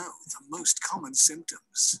not know the most common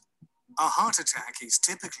symptoms. A heart attack is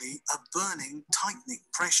typically a burning, tightening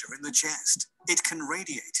pressure in the chest. It can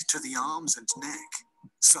radiate to the arms and neck.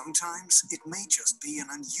 Sometimes it may just be an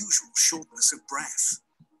unusual shortness of breath,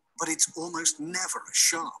 but it's almost never a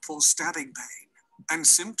sharp or stabbing pain, and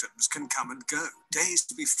symptoms can come and go days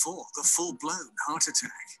before the full-blown heart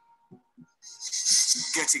attack.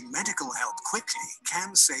 Getting medical help quickly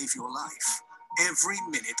can save your life. Every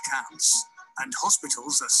minute counts, and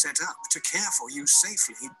hospitals are set up to care for you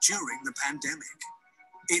safely during the pandemic.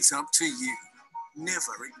 It's up to you.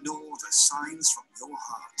 Never ignore the signs from your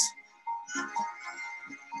heart.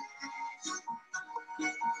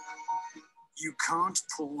 You can't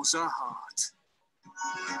pause a heart.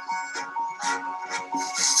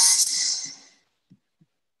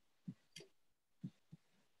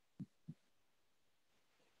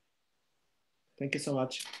 Thank you so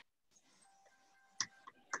much.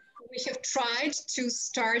 We have tried to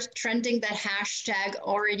start trending that hashtag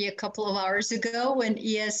already a couple of hours ago when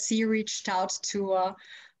ESC reached out to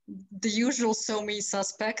the usual SOME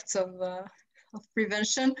suspects of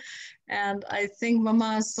prevention. And I think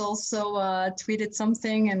Mama has also tweeted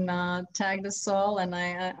something and tagged us all, and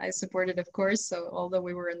I supported, of course, so although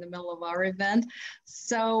we were in the middle of our event.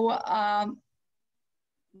 So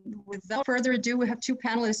without further ado, we have two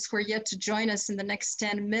panelists who are yet to join us in the next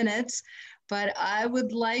 10 minutes. But I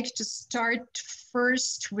would like to start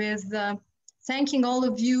first with thanking all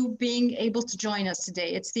of you being able to join us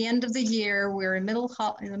today. It's the end of the year. We're in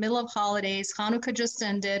the middle of holidays. Hanukkah just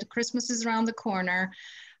ended. Christmas is around the corner.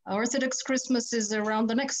 Orthodox Christmas is around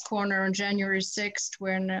the next corner on January 6th,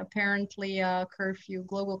 when apparently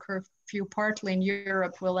global curfew, partly in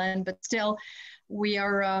Europe, will end. But still,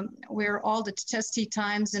 we're all at testy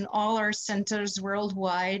times in all our centers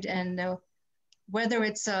worldwide. And whether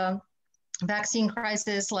it's a vaccine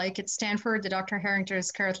crisis like at Stanford, that Dr. Harrington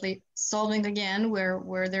is currently solving again,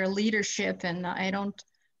 where their leadership, and I don't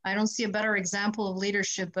see a better example of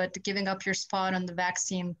leadership, but giving up your spot on the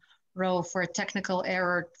vaccine row for a technical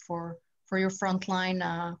error for your frontline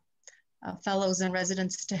fellows and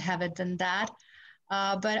residents to have it than that.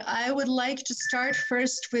 But I would like to start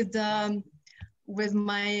first with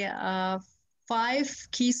my 5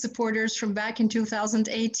 key supporters from back in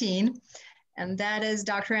 2018. And that is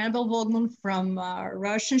Dr. Annabelle Volgman from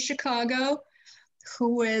Rush in Chicago,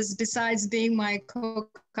 who is, besides being my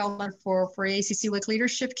co-counselor for ACC WIC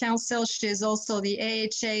Leadership Council, she is also the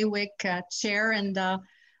AHA WIC chair, and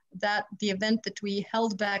that the event that we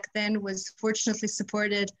held back then was fortunately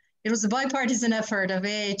supported. It was a bipartisan effort of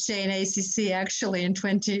AHA and ACC actually in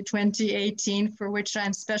 2018, for which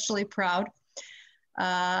I'm especially proud.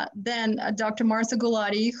 Then Dr. Martha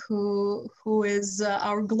Gulati, who is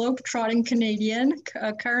our globe-trotting Canadian,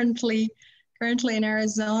 currently in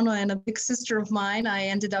Arizona, and a big sister of mine. I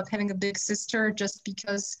ended up having a big sister just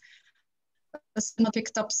because I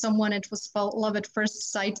picked up someone. It was love at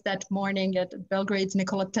first sight that morning at Belgrade's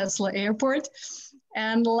Nikola Tesla Airport.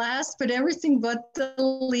 And last but everything but the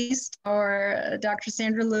least, are Dr.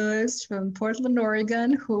 Sandra Lewis from Portland,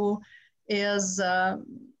 Oregon, who is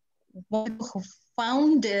one who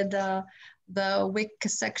founded the WIC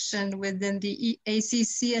section within the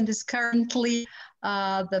ACC and is currently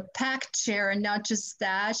the PAC chair. And not just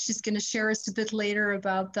that, she's going to share us a bit later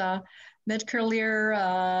about the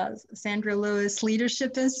mid-career Sandra Lewis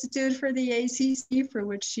Leadership Institute for the ACC, for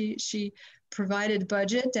which she provided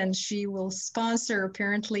budget, and she will sponsor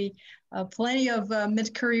apparently plenty of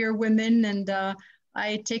mid-career women. And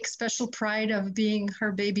I take special pride of being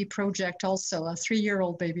her baby project, also a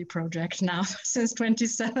 3-year-old baby project now since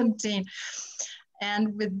 2017.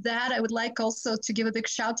 And with that, I would like also to give a big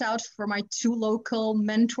shout out for my 2 local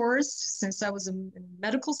mentors since I was in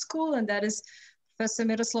medical school, and that is Professor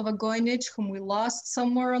Miroslava Gojnić, whom we lost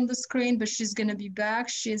somewhere on the screen, but she's going to be back.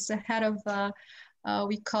 She's the head of,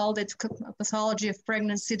 we called it Pathology of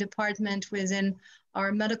Pregnancy Department within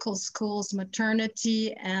our medical school's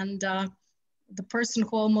maternity, and the person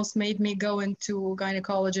who almost made me go into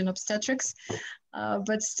gynecology and obstetrics.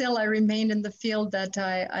 But still, I remained in the field that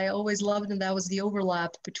I always loved, and that was the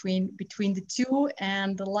overlap between the two.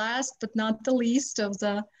 And the last but not the least of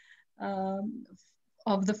the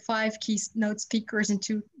 5 keynote speakers in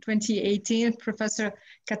 2018, Professor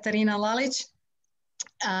Katarina Lalić,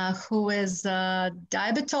 who is a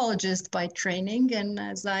diabetologist by training. And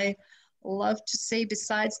as I love to say,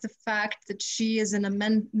 besides the fact that she is an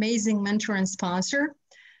amazing mentor and sponsor,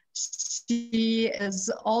 She is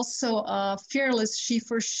also fearless. She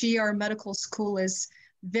for she, our medical school is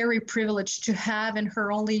very privileged to have, and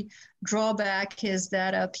her only drawback is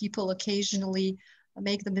that people occasionally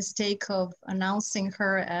make the mistake of announcing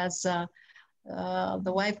her as the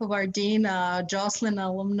wife of our dean, Jocelyn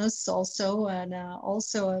alumnus also, and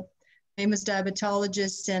also a famous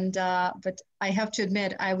diabetologist. And but I have to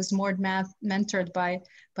admit, I was more mentored by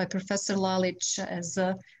Professor Lalić, as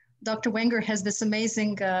Dr. Wenger has this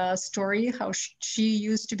amazing story, how she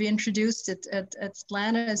used to be introduced at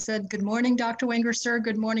Atlanta and said, "Good morning, Dr. Wenger, sir.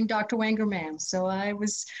 Good morning, Dr. Wenger, ma'am." So I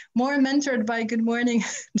was more mentored by "Good morning,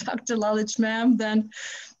 Dr. Lalić, ma'am," than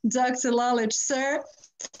Dr. Lalić, sir.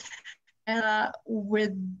 And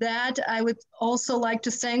with that, I would also like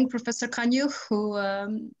to thank Professor Kanyu, who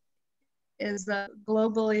is a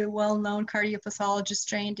globally well-known cardiopathologist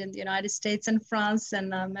trained in the United States and France,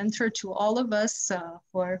 and a mentor to all of us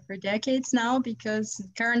for decades now, because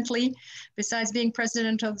currently, besides being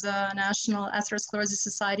president of the National Atherosclerosis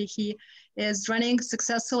Society, he is running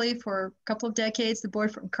successfully for a couple of decades the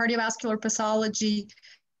board for cardiovascular pathology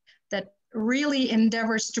that really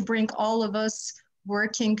endeavors to bring all of us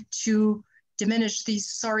working to diminish these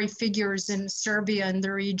sorry figures in Serbia and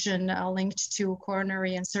the region linked to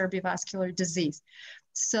coronary and cerebrovascular disease.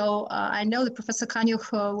 So I know that Professor Kanyu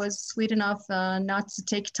was sweet enough not to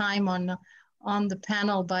take time on the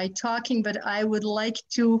panel by talking, but I would like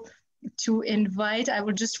to invite, I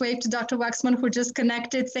will just wave to Dr. Waxman, who just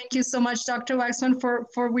connected. Thank you so much, Dr. Waxman,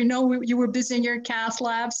 for we know you were busy in your cath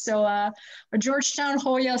lab. So Georgetown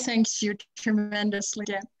Hoya, thanks you tremendously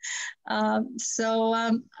again. I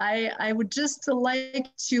would just like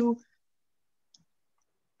to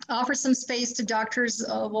offer some space to Doctors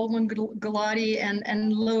Women, Galati,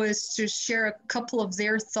 and Lewis to share a couple of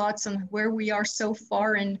their thoughts on where we are so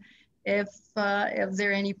far, and if there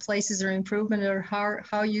are any places or improvement, or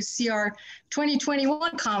how you see our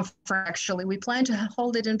 2021 conference. Actually, we plan to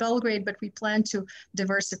hold it in Belgrade, but we plan to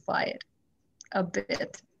diversify it a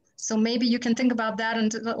bit. So maybe you can think about that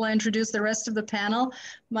until I introduce the rest of the panel.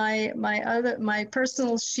 My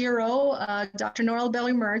personal shiro, Dr. Noel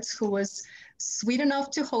Belly-Mertz, who was sweet enough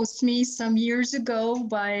to host me some years ago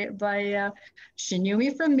she knew me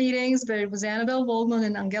from meetings, but it was Annabelle Woldman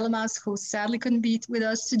and Angela Mas who sadly couldn't be with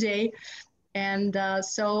us today. And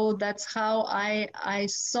so that's how I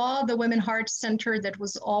saw the Women Heart Center. That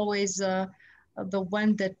was always the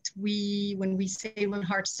one that when we say Women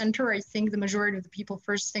Heart Center, I think the majority of the people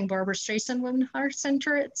first think Barbara Streisand Women Heart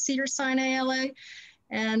Center at Cedars-Sinai, LA.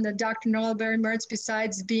 And Dr. Noel Belly-Mertz,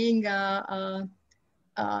 besides being a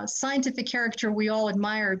scientific character we all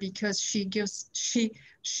admire, because she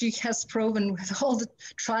has proven with all the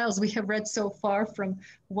trials we have read so far, from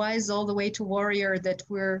WISE all the way to Warrior, that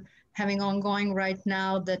we're having ongoing right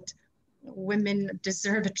now, that women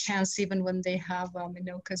deserve a chance even when they have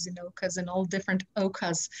minokas, and all different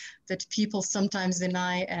okas that people sometimes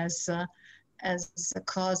deny as a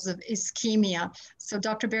cause of ischemia. So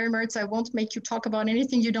Dr. Belly-Mertz, I won't make you talk about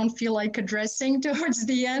anything you don't feel like addressing towards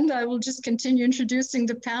the end. I will just continue introducing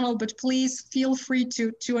the panel, but please feel free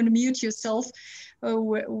to unmute yourself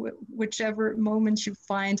whichever moment you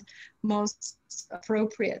find most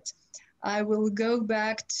appropriate. I will go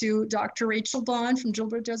back to Dr. Rachel Bond from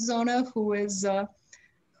Gilbert, Arizona, who is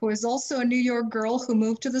also a New York girl who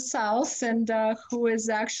moved to the South, and who is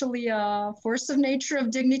actually a force of nature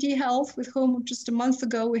of Dignity Health, with whom just a month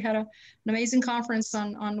ago we had an amazing conference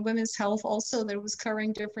on women's health also that was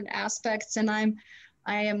covering different aspects. And I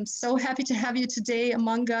am so happy to have you today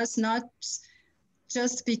among us, not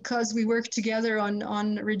just because we work together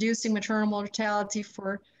on reducing maternal mortality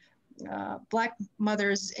for Black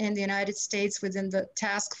mothers in the United States within the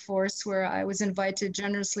task force, where I was invited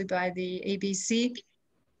generously by the ABC.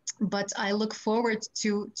 But I look forward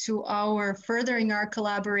to our furthering our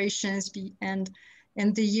collaborations and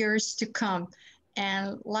in the years to come.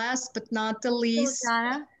 And last but not the least,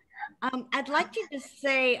 Zorana, I'd like to just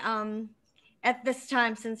say at this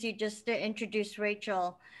time, since you just introduced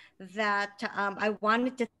Rachel, that I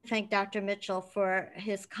wanted to thank Dr. Mitchell for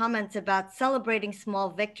his comments about celebrating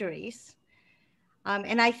small victories.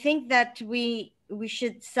 And I think that we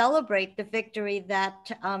should celebrate the victory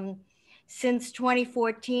that since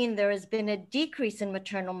 2014, there has been a decrease in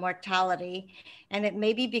maternal mortality, and it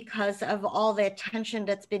may be because of all the attention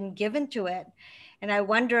that's been given to it. And I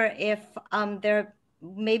wonder if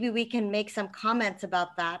maybe we can make some comments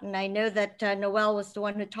about that. And I know that Noel was the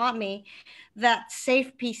one who taught me that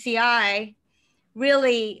safe PCI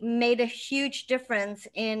really made a huge difference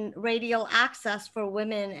in radial access for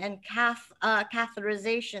women and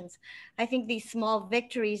catheterizations. I think these small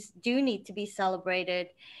victories do need to be celebrated.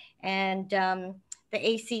 And the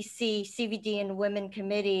ACC CVD and Women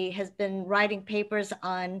Committee has been writing papers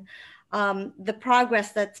on the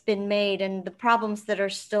progress that's been made and the problems that are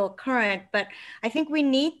still current. But I think we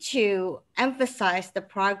need to emphasize the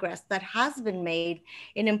progress that has been made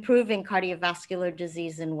in improving cardiovascular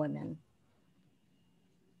disease in women.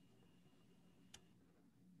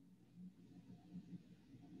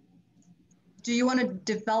 Do you want to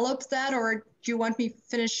develop that, or do you want me to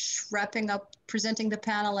finish wrapping up presenting the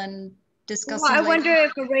panel and discussing Well, I later?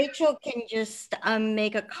 wonder if Rachel can just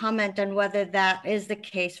make a comment on whether that is the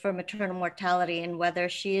case for maternal mortality and whether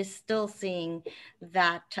she is still seeing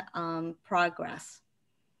that progress.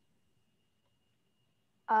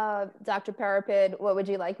 Dr. Parapid, what would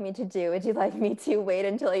you like me to do? Would you like me to wait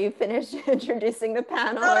until you finish introducing the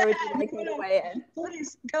panel, or would you like me to weigh in?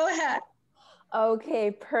 Please, go ahead.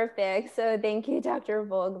 Okay, perfect. So thank you, Dr.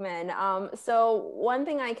 Volkman. So one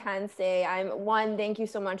thing I can say, thank you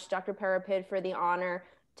so much, Dr. Parapid, for the honor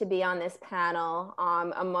to be on this panel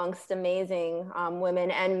amongst amazing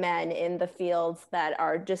women and men in the fields that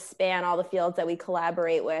are just span all the fields that we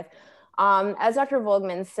collaborate with. As Dr.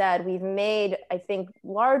 Volkman said, we've made, I think,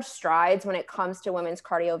 large strides when it comes to women's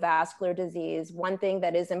cardiovascular disease. One thing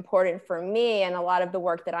that is important for me and a lot of the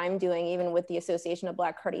work that I'm doing, even with the Association of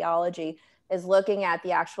Black Cardiology, is looking at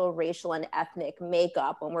the actual racial and ethnic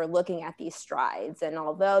makeup when we're looking at these strides. And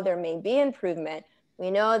although there may be improvement,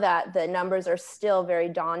 we know that the numbers are still very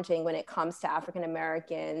daunting when it comes to African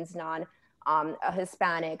Americans,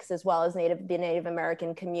 Hispanics, as well as the Native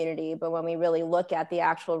American community. But when we really look at the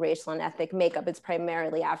actual racial and ethnic makeup, it's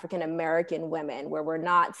primarily African American women, where we're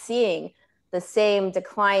not seeing the same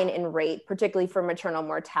decline in rate, particularly for maternal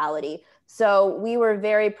mortality. So we were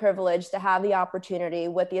very privileged to have the opportunity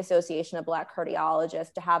with the Association of Black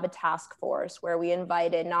Cardiologists to have a task force where we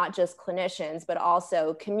invited not just clinicians, but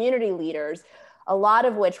also community leaders, a lot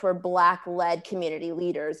of which were Black-led community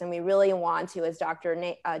leaders. And we really want to, as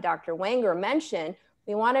Dr. Wenger mentioned,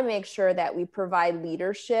 we want to make sure that we provide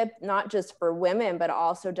leadership, not just for women, but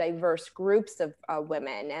also diverse groups of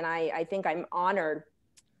women. And I think I'm honored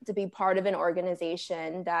to be part of an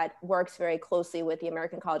organization that works very closely with the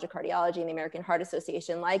American College of Cardiology and the American Heart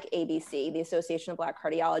Association, like ABC, the Association of Black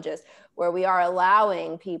Cardiologists, where we are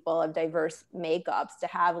allowing people of diverse makeups to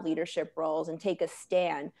have leadership roles and take a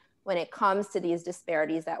stand when it comes to these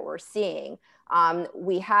disparities that we're seeing.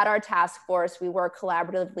 We had our task force, we work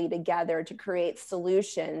collaboratively together to create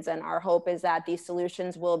solutions, and our hope is that these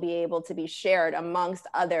solutions will be able to be shared amongst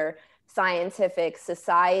other scientific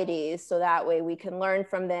societies, so that way we can learn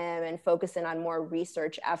from them and focus in on more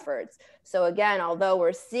research efforts. So again, although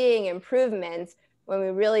we're seeing improvements, when we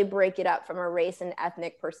really break it up from a race and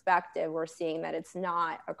ethnic perspective, we're seeing that it's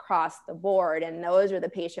not across the board. And those are the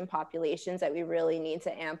patient populations that we really need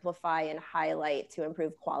to amplify and highlight to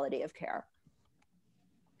improve quality of care.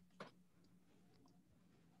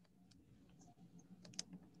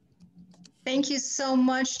 Thank you so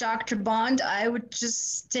much, Dr. Bond. I would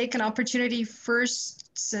just take an opportunity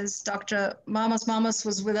first, since Dr. Mamas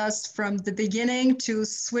was with us from the beginning, to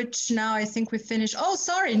switch now. I think we finished. Oh,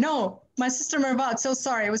 sorry, no, my sister Mervat, so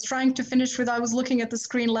sorry. I was trying to finish I was looking at the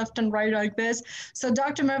screen left and right like this. So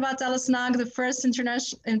Dr. Mervat Alasnag, the first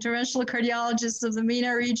interventional cardiologist of the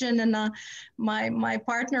MENA region, and my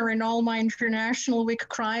partner in all my international week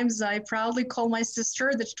crimes. I proudly call my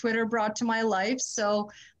sister that Twitter brought to my life.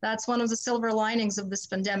 So that's one of the silver linings of this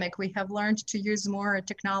pandemic. We have learned to use more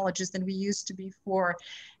technologies than we used to before.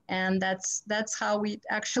 And that's how we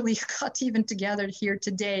actually got even together here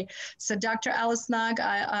today. So Dr. Alasnag,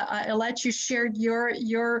 I'll let you share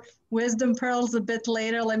your wisdom pearls a bit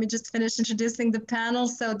later. Let me just finish introducing the panel.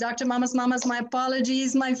 So Dr. Mamas, my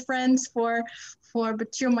apologies, my friends,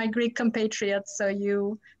 but you're my Greek compatriots. So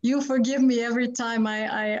you forgive me every time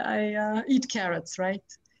I eat carrots, right?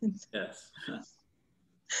 Yes.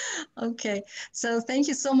 Okay, so thank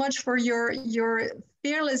you so much for your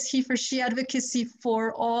fearless he for she advocacy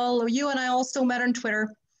for all. You and I also met on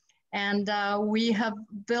Twitter, and we have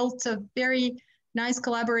built a very nice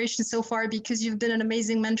collaboration so far, because you've been an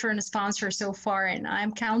amazing mentor and a sponsor so far, and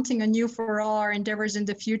I'm counting on you for all our endeavors in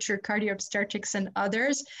the future, cardio obstetrics and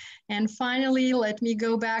others. And finally, let me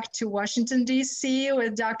go back to Washington, D.C.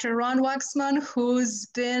 with Dr. Ron Waxman, who's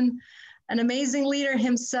been an amazing leader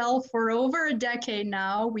himself for over a decade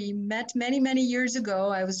now. We met many, many years ago.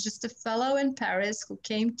 I was just a fellow in Paris who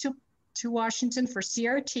came to Washington for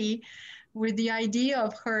CRT with the idea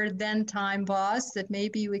of her then time boss that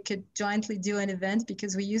maybe we could jointly do an event,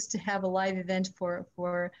 because we used to have a live event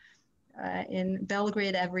for in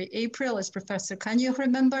Belgrade every April, as Professor Kanyo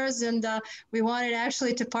remembers. And we wanted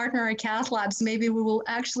actually to partner our cath labs. Maybe we will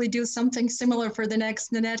actually do something similar for the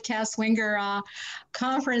next Nanette Kass Wenger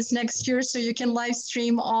conference next year. So you can live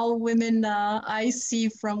stream all women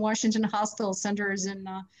IC from Washington hospital centers and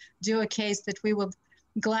do a case that we will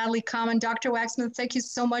gladly comment. Dr. Waxman, thank you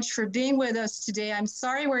so much for being with us today. I'm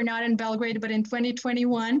sorry we're not in Belgrade, but in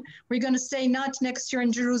 2021, we're going to say not next year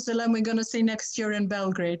in Jerusalem, we're going to say next year in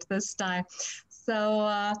Belgrade this time.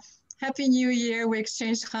 So Happy New Year. We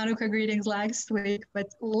exchanged Hanukkah greetings last week, but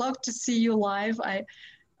love to see you live.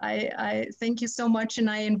 I thank you so much, and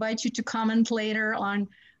I invite you to comment later on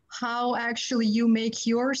how actually you make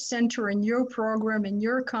your center and your program and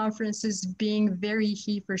your conferences being very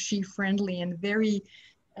he for she friendly and very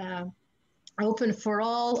open for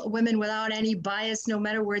all women without any bias, no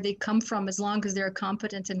matter where they come from, as long as they're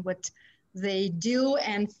competent in what they do.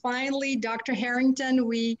 And finally, Dr. Harrington,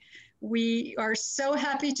 we are so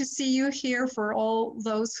happy to see you here. For all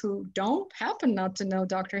those who don't happen not to know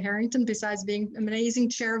Dr. Harrington, besides being an amazing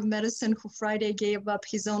chair of medicine who Friday gave up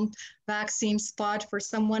his own vaccine spot for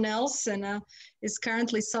someone else and is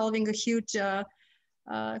currently solving a huge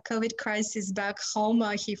COVID crisis back home.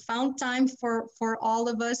 He found time for all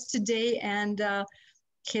of us today, and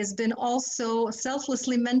he has been also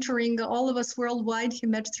selflessly mentoring all of us worldwide. He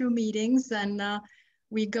met through meetings, and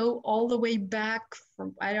we go all the way back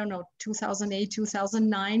from, I don't know, 2008,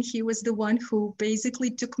 2009. He was the one who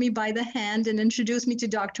basically took me by the hand and introduced me to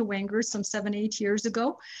Dr. Wenger some 7-8 years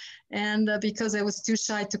ago. And because I was too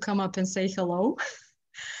shy to come up and say hello.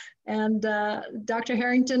 And Dr.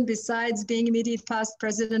 Harrington, besides being immediate past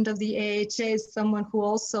president of the AHA, is someone who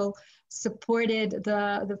also supported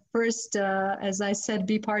the first, as I said,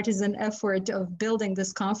 bipartisan effort of building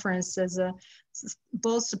this conference, as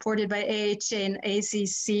both supported by AHA and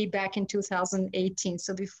ACC back in 2018.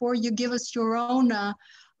 So before you give us your own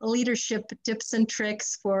leadership tips and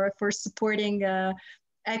tricks for supporting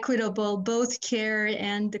equitable both care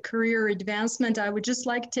and the career advancement, I would just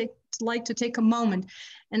like to take a moment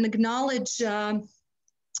and acknowledge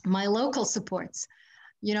my local supports.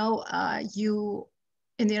 You know,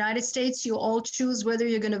 in the United States, you all choose whether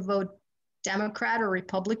you're going to vote Democrat or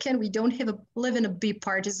Republican. We don't live in a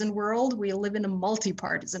bipartisan world. We live in a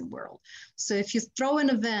multi-partisan world. So if you throw an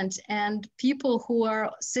event and people who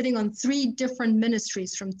are sitting on 3 different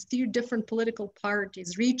ministries from 3 different political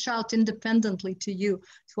parties reach out independently to you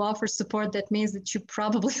to offer support, that means that you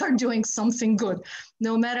probably are doing something good.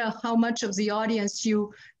 No matter how much of the audience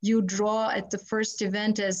you draw at the first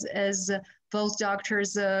event, as both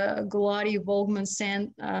doctors Gulati, Volgman,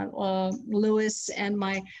 Lewis, and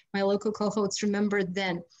my local co-hosts remembered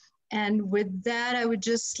then. And with that, I would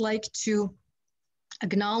just like to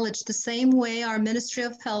acknowledge the same way our Ministry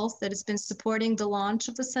of Health that has been supporting the launch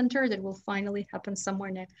of the center that will finally happen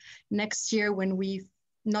somewhere next year when we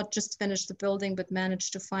not just finish the building, but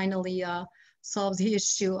manage to finally solve the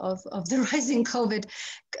issue of the rising COVID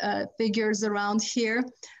figures around here.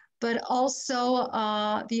 But also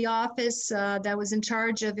the office that was in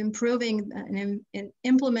charge of improving and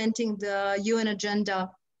implementing the UN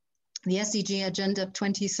agenda, the SDG agenda of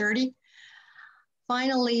 2030.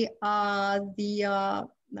 Finally, the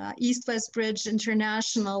East-West Bridge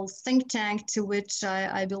International think tank, to which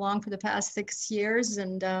I belong for the past 6 years,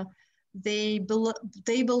 and they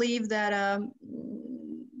believe that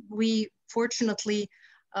we fortunately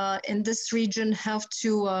in this region have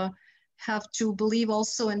to believe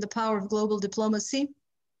also in the power of global diplomacy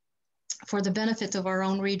for the benefit of our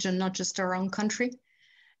own region, not just our own country.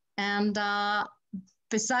 And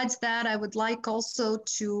besides that, I would like also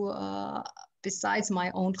to, besides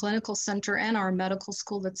my own clinical center and our medical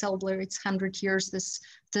school that celebrates 100 years this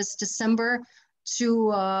December,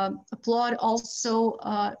 to applaud also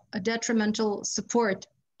a detrimental support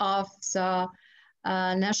of the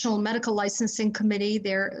National Medical Licensing Committee.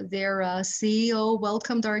 Their CEO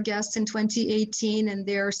welcomed our guests in 2018, and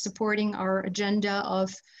they're supporting our agenda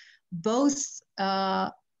of both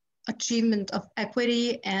achievement of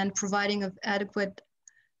equity and providing of adequate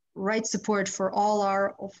right support for all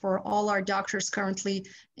our doctors currently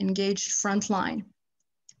engaged frontline.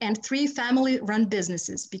 And 3 family-run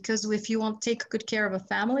businesses, because if you want to take good care of a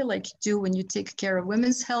family like you do when you take care of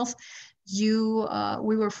women's health,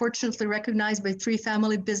 we were fortunately recognized by 3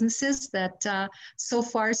 family businesses that so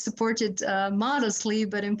far supported modestly,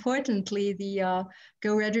 but importantly, the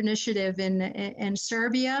GoRed initiative in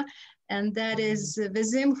Serbia. And that is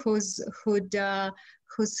VIZIM,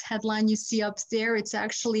 whose headline you see up there. It's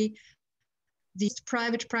actually the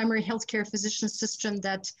private primary healthcare physician system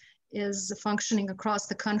that is functioning across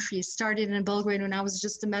the country. It started in Belgrade when I was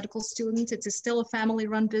just a medical student. It is still a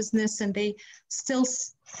family-run business, and they still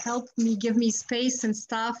help me, give me space and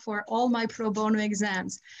staff for all my pro bono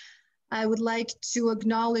exams. I would like to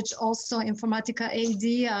acknowledge also Informatika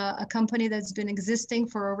A.D, a company that's been existing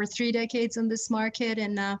for over 3 decades in this market,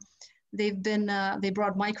 and they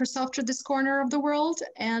brought Microsoft to this corner of the world.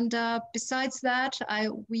 And besides that,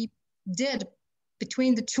 we did,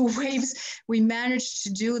 between the 2 waves, we managed to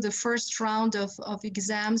do the first round of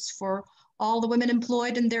exams for all the women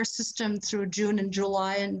employed in their system through June and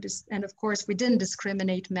July. And of course, we didn't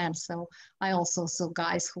discriminate men. So I also saw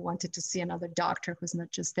guys who wanted to see another doctor who's not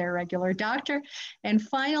just their regular doctor. And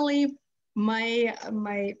finally,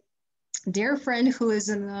 my dear friend who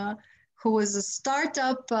was a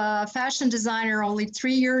startup fashion designer only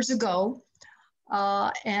 3 years ago,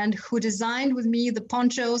 and who designed with me the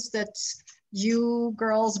ponchos that you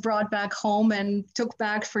girls brought back home and took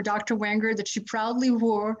back for Dr. Wenger, that she proudly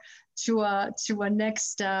wore to a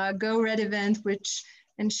next GoRed event,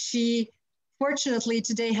 and she fortunately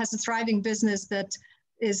today has a thriving business that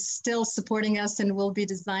is still supporting us and will be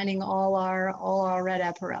designing all our red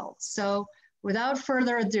apparel. So without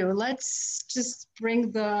further ado, let's just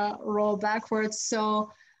bring the roll backwards.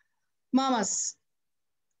 So mamas.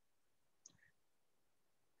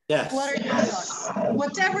 Yes. What are your thoughts?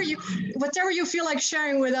 Whatever you feel like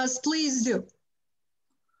sharing with us, please do.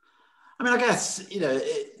 I mean, I guess, you know,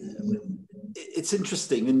 it's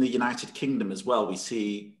interesting in the United Kingdom as well. We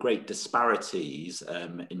see great disparities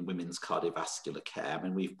in women's cardiovascular care. I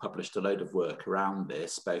mean, we've published a load of work around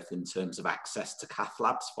this, both in terms of access to cath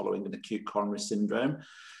labs following an acute coronary syndrome.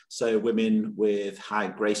 So women with high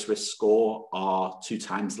GRACE risk score are 2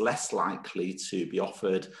 times less likely to be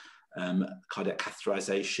offered cardiac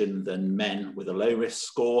catheterization than men with a low risk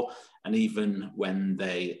score. And even when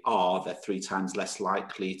they're 3 times less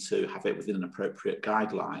likely to have it within an appropriate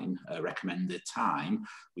guideline recommended time.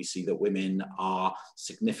 We see that women are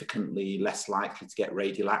significantly less likely to get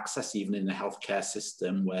radial access, even in a healthcare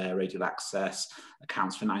system where radial access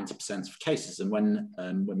accounts for 90% of cases. And when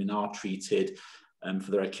women are treated for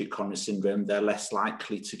their acute coronary syndrome, they're less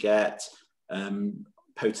likely to get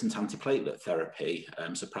potent antiplatelet therapy,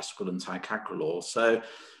 so prasugrel and ticagrelor. So,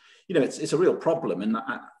 you know, it's a real problem, and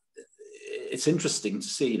it's interesting to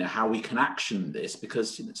see, you know, how we can action this,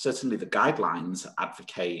 because, you know, certainly the guidelines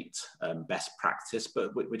advocate best practice,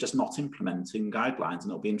 but we're just not implementing guidelines,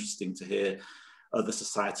 and it'll be interesting to hear other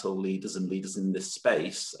societal leaders and leaders in this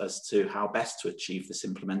space as to how best to achieve this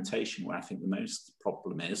implementation, where I think the most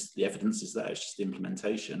problem is the evidence is there, it's just the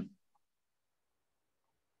implementation.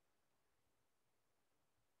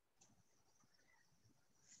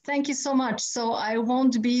 Thank you so much. So I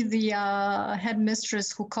won't be the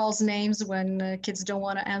headmistress who calls names when kids don't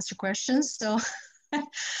want to answer questions. So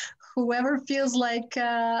whoever feels like,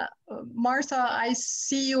 Martha, I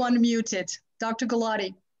see you unmuted. Dr.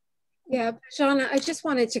 Gulati. Yeah, Shauna, I just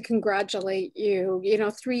wanted to congratulate you. You know,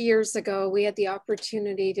 3 years ago, we had the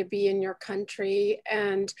opportunity to be in your country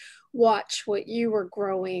and watch what you were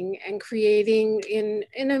growing and creating in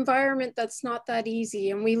an environment that's not that easy.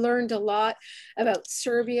 And we learned a lot about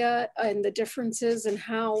Serbia and the differences in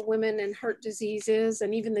how women and heart diseases,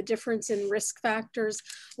 and even the difference in risk factors,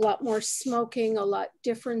 a lot more smoking, a lot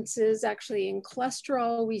differences actually in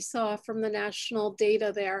cholesterol we saw from the national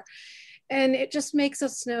data there. And it just makes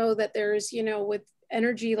us know that there's, you know, with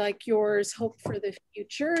energy like yours, hope for the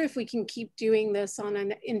future. If we can keep doing this on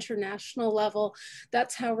an international level,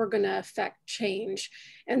 that's how we're going to affect change.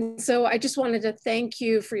 And so I just wanted to thank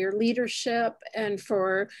you for your leadership and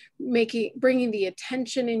for bringing the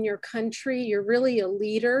attention in your country. You're really a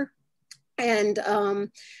leader. And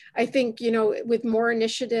I think, you know, with more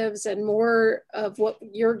initiatives and more of what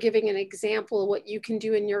you're giving an example of what you can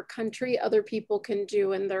do in your country, other people can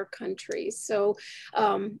do in their countries. So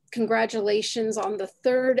congratulations on the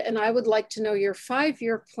 3rd. And I would like to know your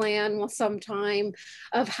 5-year plan sometime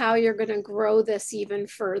of how you're going to grow this even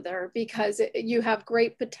further, because you have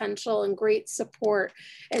great potential and great support,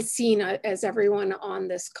 as seen as everyone on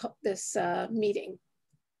this meeting.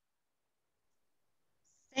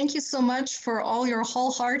 Thank you so much for all your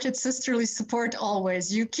wholehearted sisterly support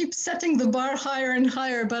always. You keep setting the bar higher and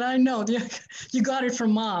higher, but I know you got it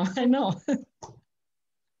from Mom, I know.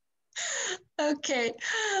 Okay,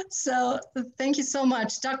 so thank you so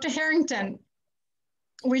much. Dr. Harrington,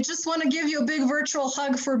 we just want to give you a big virtual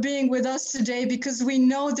hug for being with us today, because we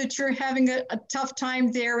know that you're having a tough time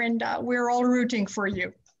there, and we're all rooting for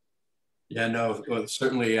you. Yeah, no, well,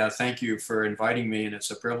 certainly thank you for inviting me, and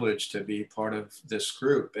it's a privilege to be part of this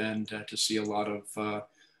group and to see a lot of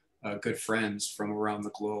good friends from around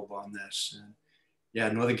the globe on this. yeah,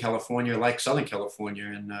 Northern California, like Southern California,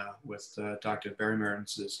 and with Dr.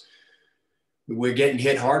 Berrymerens, is we're getting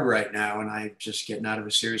hit hard right now, and I'm just getting out of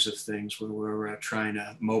a series of things where we're trying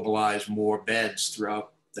to mobilize more beds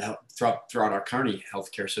throughout our county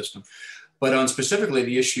healthcare system. But on specifically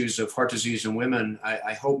the issues of heart disease in women,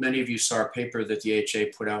 I hope many of you saw a paper that the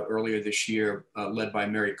AHA put out earlier this year, led by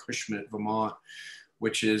Mary Cushman at Vermont,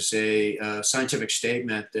 which is a scientific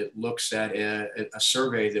statement that looks at a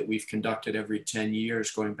survey that we've conducted every 10 years,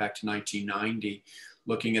 going back to 1990,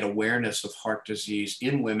 looking at awareness of heart disease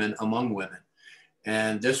in women among women.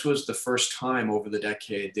 And this was the first time over the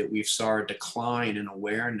decade that we saw a decline in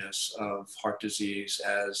awareness of heart disease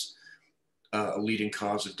as a leading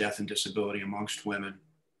cause of death and disability amongst women.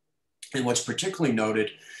 And what's particularly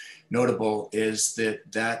notable is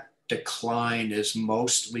that decline is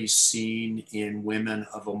mostly seen in women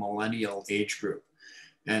of a millennial age group.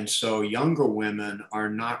 And so younger women are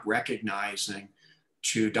not recognizing,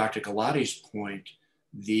 to Dr. Galati's point,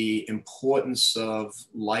 the importance of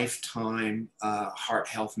lifetime heart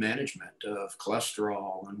health management of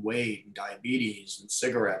cholesterol and weight and diabetes and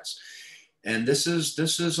cigarettes. And this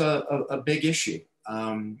is a big issue.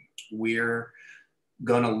 We're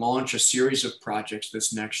going to launch a series of projects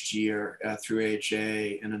this next year through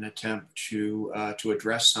AHA in an attempt to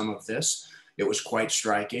address some of this. It was quite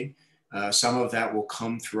striking. Some of that will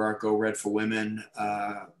come through our GoRedForWomen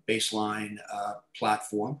baseline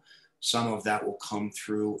platform. Some of that will come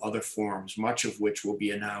through other forums, much of which will be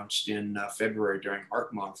announced in February during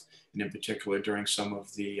Heart Month, and in particular during some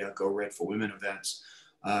of the GoRedForWomen events.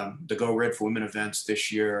 The GoRedForWomen events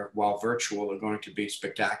this year, while virtual, are going to be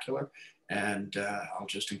spectacular. And I'll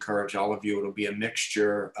just encourage all of you, it'll be a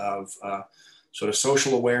mixture of sort of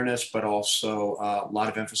social awareness, but also a lot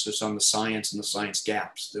of emphasis on the science and the science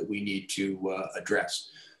gaps that we need to address.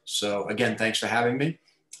 So again, thanks for having me.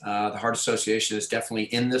 The Heart Association is definitely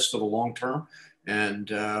in this for the long term, and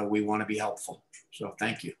we want to be helpful. So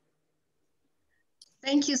thank you.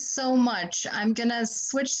 Thank you so much. I'm gonna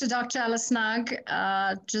switch to Dr. Alesnag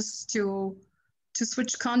just to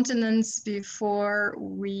switch continents before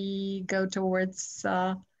we go towards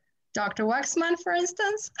Dr. Waxman, for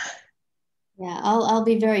instance. Yeah, I'll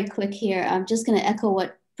be very quick here. I'm just going to echo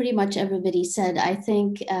what pretty much everybody said. I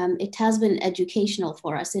think it has been educational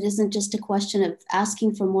for us. It isn't just a question of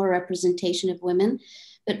asking for more representation of women,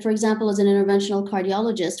 but for example, as an interventional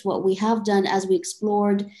cardiologist, what we have done as we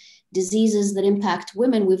explored diseases that impact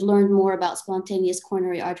women, we've learned more about spontaneous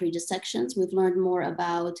coronary artery dissections. We've learned more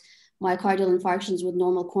about myocardial infarctions with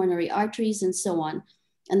normal coronary arteries and so on,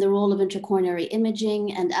 and the role of intracoronary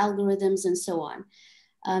imaging and algorithms and so on.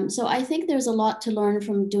 So I think there's a lot to learn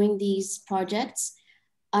from doing these projects.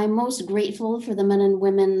 I'm most grateful for the men and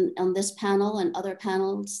women on this panel and other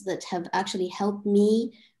panels that have actually helped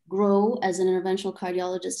me grow as an interventional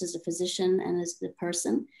cardiologist, as a physician, and as the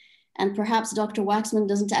person. And perhaps Dr. Waxman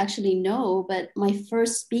doesn't actually know, but my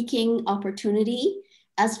first speaking opportunity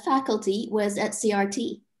as faculty was at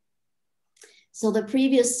CRT. So the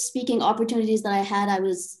previous speaking opportunities that I had, I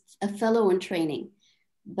was a fellow in training.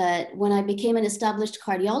 But when I became an established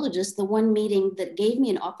cardiologist, the one meeting that gave me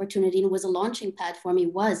an opportunity and was a launching pad for me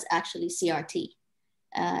was actually CRT.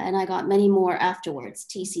 And I got many more afterwards,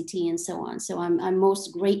 TCT and so on. So I'm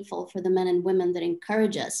most grateful for the men and women that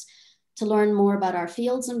encourage us to learn more about our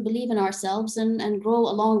fields and believe in ourselves and grow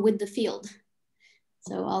along with the field.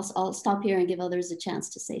 So I'll stop here and give others a chance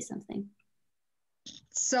to say something.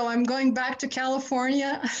 So I'm going back to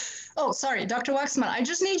California. Oh, sorry, Dr. Waxman, I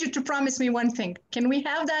just need you to promise me one thing. Can we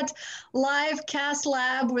have that live CAS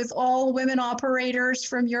lab with all women operators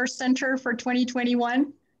from your center for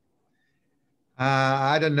 2021?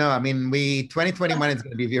 I don't know. I mean, 2021 is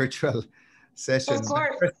going to be virtual session. Of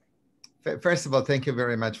course. First of all, thank you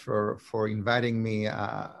very much for inviting me.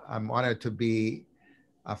 I'm honored to be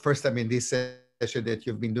first time in this session that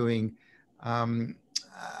you've been doing.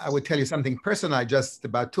 I would tell you something personal. Just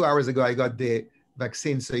about 2 hours ago, I got the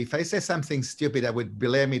vaccine. So if I say something stupid, I would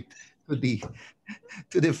blame it to the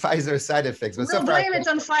Pfizer side effects. But we'll blame it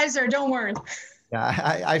on Pfizer, don't worry.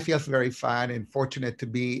 Yeah, I feel very fine and fortunate to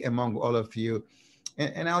be among all of you.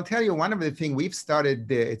 And I'll tell you, one of the things we've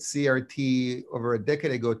started at CRT over a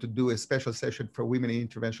decade ago to do a special session for women in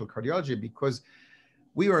interventional cardiology because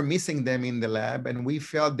we were missing them in the lab. And we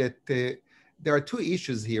felt that there are two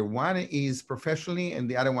issues here. One is professionally, and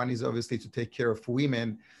the other one is obviously to take care of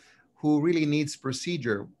women who really needs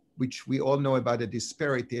procedure, which we all know about the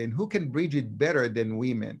disparity, and who can bridge it better than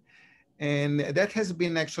women. And that has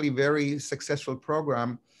been actually a very successful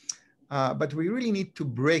program, but we really need to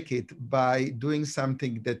break it by doing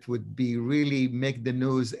something that would be really make the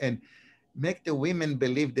news. And make the women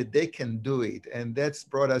believe that they can do it. And that's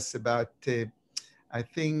brought us about, I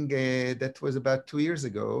think that was about 2 years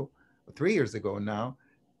ago, 3 years ago now,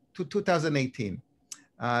 to 2018,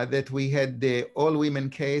 that we had the all-women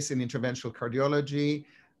case in interventional cardiology.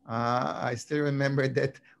 I still remember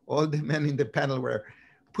that all the men in the panel were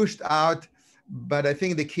pushed out, but I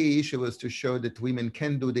think the key issue was to show that women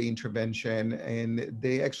can do the intervention, and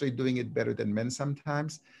they actually doing it better than men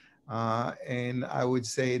sometimes. And I would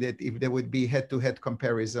say that if there would be head-to-head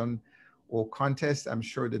comparison or contest, I'm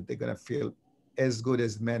sure that they're gonna feel as good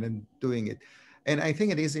as men in doing it. And I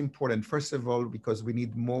think it is important, first of all, because we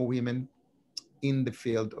need more women in the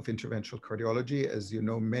field of interventional cardiology. As you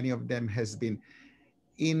know, many of them has been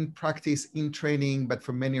in practice, in training, but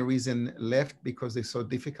for many reasons left because they saw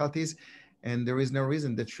difficulties, and there is no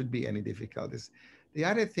reason that should be any difficulties. The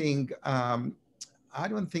other thing, I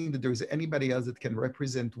don't think that there is anybody else that can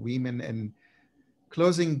represent women and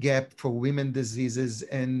closing gap for women diseases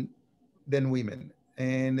and than women.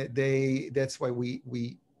 And that's why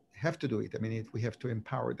we have to do it. I mean, we have to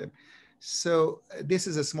empower them. So this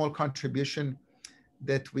is a small contribution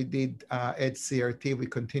that we did at CRT. We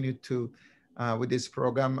continue to, with this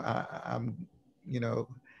program. I'm,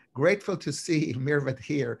 grateful to see Mirvat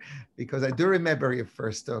here, because I do remember your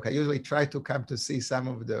first talk. I usually try to come to see some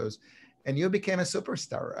of those, and you became a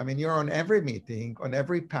superstar. I mean, you're on every meeting, on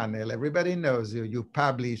every panel, everybody knows you, you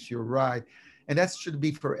publish, you write, and that should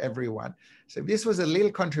be for everyone. So this was a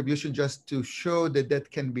little contribution just to show that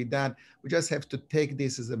that can be done. We just have to take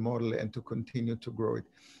this as a model and to continue to grow it.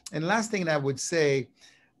 And last thing that I would say,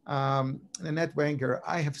 Nanette Wenger,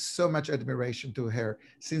 I have so much admiration to her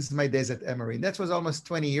since my days at Emory. That was almost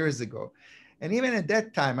 20 years ago. And even at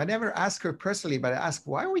that time, I never asked her personally, but I asked,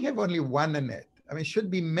 why we have only one Nanette? I mean, should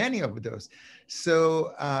be many of those.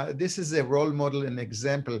 So this is a role model and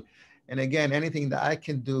example. And again, anything that I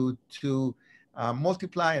can do to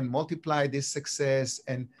multiply this success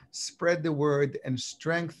and spread the word and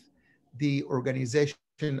strengthen the organization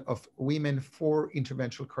of women for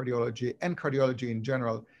interventional cardiology and cardiology in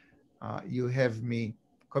general, you have me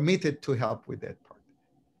committed to help with that part.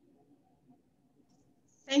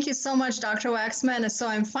 Thank you so much, Dr. Waxman. So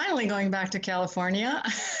I'm finally going back to California.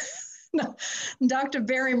 Dr.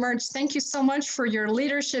 Barry Murch, thank you so much for your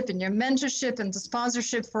leadership and your mentorship and the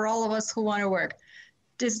sponsorship for all of us who want to work.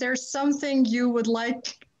 Is there something you would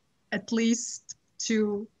like at least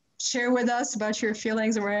to share with us about your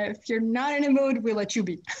feelings, or if you're not in a mood, we'll let you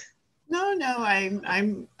be? No,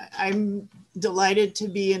 I'm delighted to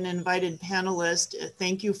be an invited panelist.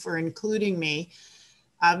 Thank you for including me.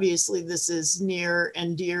 Obviously, this is near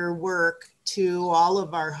and dear work to all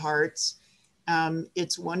of our hearts.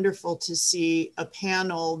 It's wonderful to see a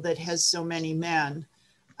panel that has so many men.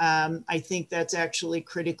 I think that's actually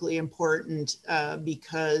critically important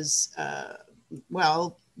because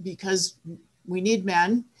we need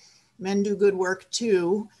men. Men do good work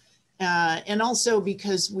too. And also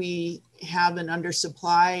because we have an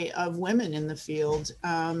undersupply of women in the field,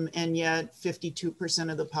 and yet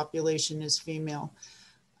 52% of the population is female.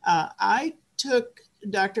 I took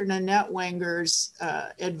Dr. Nanette Wenger's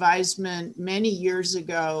advisement many years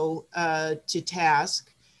ago to task.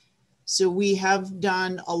 So we have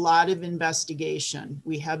done a lot of investigation.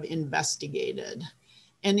 We have investigated.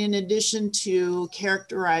 And in addition to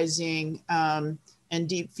characterizing and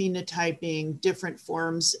deep phenotyping different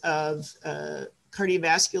forms of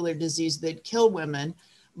cardiovascular disease that kill women,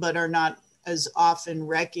 but are not as often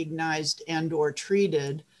recognized and or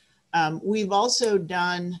treated, we've also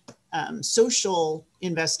done social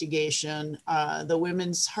investigation. The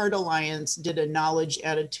Women's Heart Alliance did a knowledge,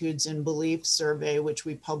 attitudes, and belief survey, which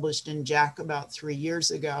we published in JACC about 3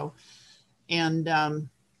 years ago. And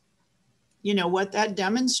what that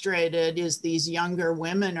demonstrated is these younger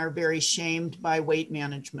women are very shamed by weight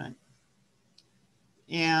management.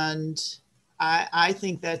 And I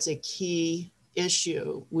think that's a key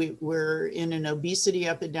issue. We're in an obesity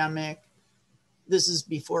epidemic. This is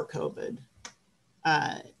before COVID.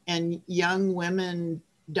 And young women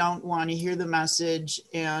don't want to hear the message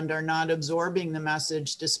and are not absorbing the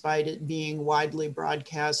message despite it being widely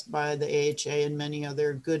broadcast by the AHA and many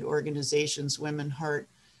other good organizations, Women's Heart.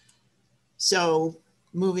 So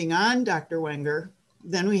moving on, Dr. Wenger,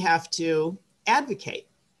 then we have to advocate.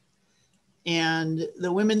 And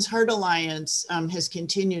the Women's Heart Alliance has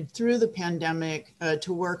continued through the pandemic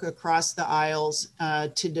to work across the aisles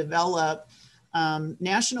to develop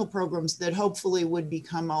national programs that hopefully would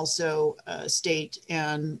become also state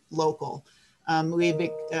and local. We've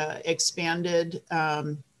expanded,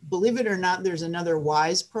 believe it or not, there's another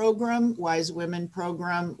WISE program, WISE Women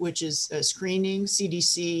program, which is screening,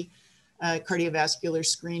 CDC cardiovascular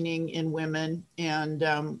screening in women. And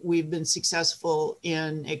we've been successful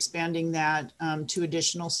in expanding that to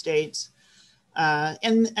additional states.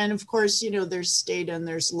 And of course, you know, there's state and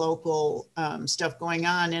there's local stuff going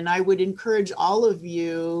on. And I would encourage all of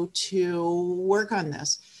you to work on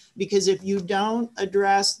this, because if you don't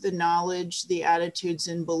address the knowledge, the attitudes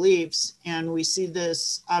and beliefs, and we see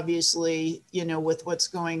this obviously, you know, with what's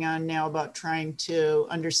going on now about trying to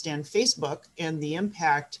understand Facebook and the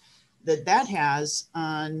impact that that has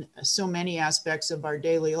on so many aspects of our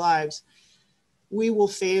daily lives, we will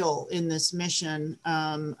fail in this mission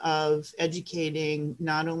of educating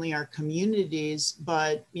not only our communities,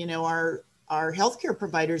 but, you know, our healthcare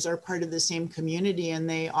providers are part of the same community, and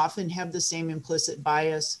they often have the same implicit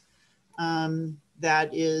bias that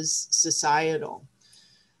is societal.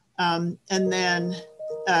 And then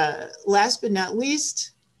last but not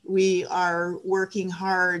least, we are working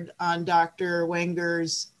hard on Dr.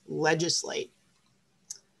 Wenger's Legislate.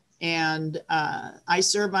 And I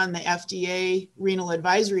serve on the FDA Renal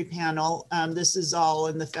Advisory Panel. This is all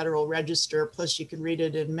in the Federal Register, plus you can read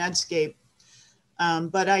it in Medscape.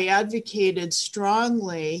 But I advocated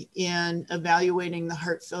strongly in evaluating the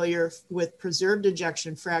heart failure with preserved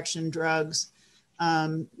ejection fraction drugs,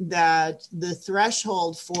 that the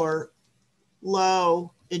threshold for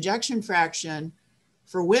low ejection fraction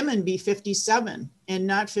for women be 57 and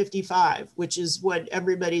not 55, which is what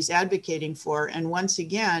everybody's advocating for. And once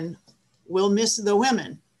again, we'll miss the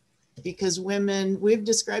women, because women, we've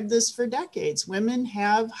described this for decades, women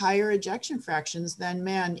have higher ejection fractions than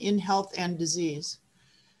men in health and disease.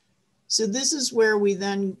 So this is where we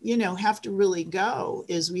then, you know, have to really go,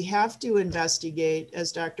 is we have to investigate,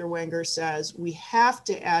 as Dr. Wenger says, we have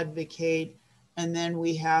to advocate, and then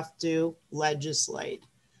we have to legislate.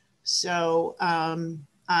 So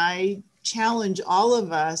I challenge all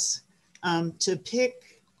of us to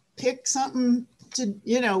pick something to,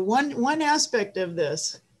 you know, one aspect of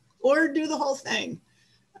this, or do the whole thing.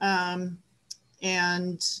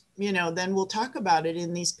 And, you know, then we'll talk about it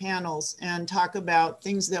in these panels and talk about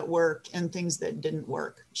things that work and things that didn't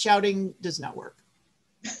work. Shouting does not work.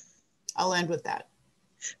 I'll end with that.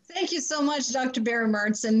 Thank you so much, Dr.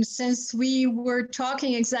 Barry-Mertz. And since we were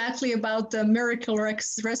talking exactly about the miracle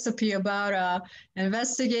recipe about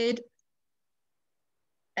investigate,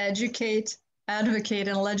 educate, advocate,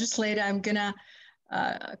 and legislate, I'm gonna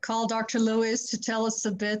call Dr. Lewis to tell us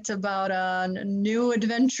a bit about a new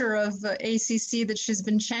adventure of ACC that she's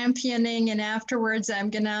been championing. And afterwards,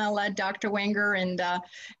 I'm gonna let Dr. Wenger and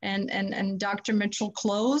Dr. Mitchell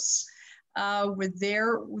close with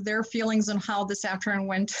their feelings on how this afternoon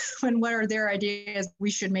went, and what are their ideas we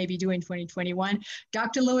should maybe do in 2021.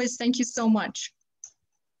 Dr. Lewis, thank you so much.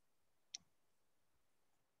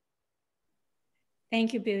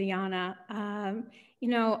 Thank you, Biljana. You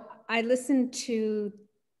know, I listened to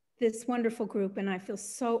this wonderful group and I feel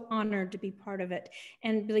so honored to be part of it.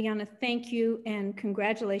 And Biljana, thank you and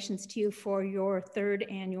congratulations to you for your 3rd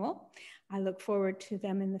annual. I look forward to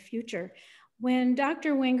them in the future. When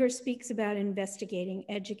Dr. Wenger speaks about investigating,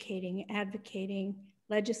 educating, advocating,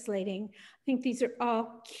 legislating, I think these are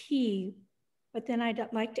all key, but then I'd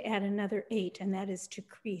like to add another 8, and that is to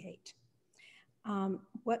create.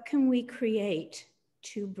 What can we create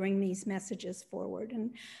to bring these messages forward?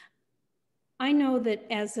 And I know that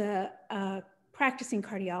as a practicing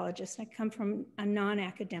cardiologist, I come from a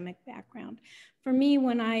non-academic background. For me,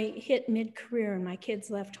 when I hit mid-career and my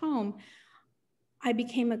kids left home, I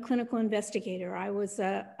became a clinical investigator. I was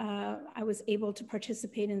able to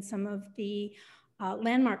participate in some of the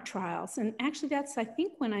landmark trials. And actually that's, I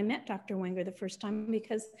think, when I met Dr. Wenger the first time,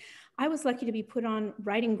 because I was lucky to be put on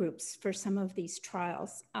writing groups for some of these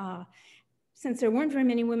trials. Since there weren't very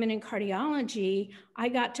many women in cardiology, I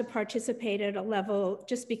got to participate at a level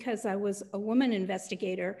just because I was a woman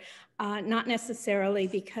investigator, not necessarily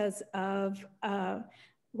because of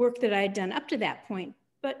work that I had done up to that point,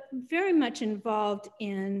 but very much involved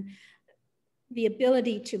in the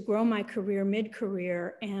ability to grow my career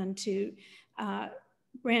mid-career and to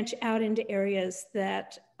branch out into areas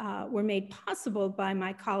that were made possible by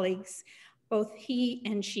my colleagues, both he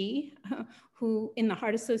and she, who in the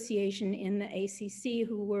Heart Association, in the ACC,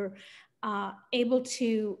 who were able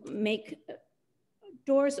to make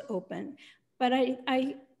doors open. But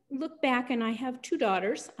I look back and I have 2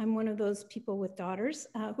 daughters. I'm one of those people with daughters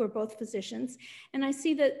who are both physicians. And I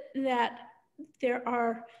see that there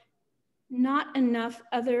are not enough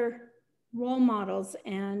other role models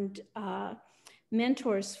and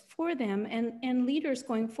mentors for them and leaders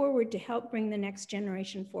going forward to help bring the next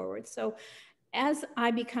generation forward. So as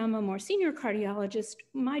I become a more senior cardiologist,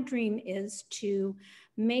 my dream is to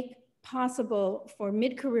make possible for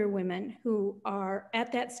mid-career women who are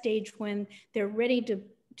at that stage when they're ready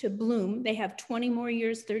to bloom. They have 20 more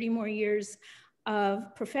years, 30 more years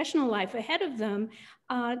of professional life ahead of them,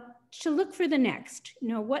 to look for the next. You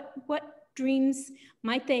know, what dreams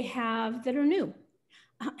might they have that are new?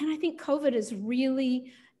 And I think COVID has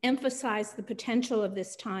really emphasized the potential of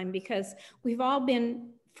this time, because we've all been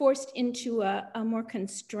forced into a more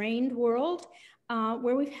constrained world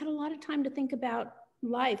where we've had a lot of time to think about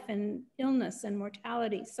life and illness and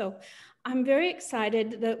mortality. So I'm very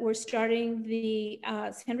excited that we're starting the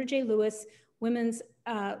Sandra J. Lewis Women's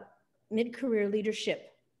Mid-Career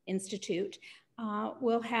Leadership Institute.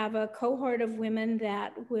 We'll have a cohort of women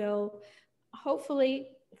that will hopefully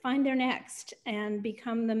find their next and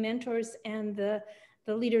become the mentors and the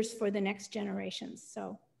leaders for the next generations.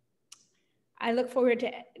 So I look forward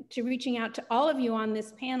to reaching out to all of you on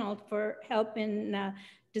this panel for help in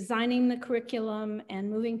designing the curriculum and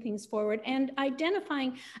moving things forward, and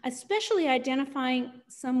especially identifying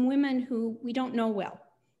some women who we don't know well.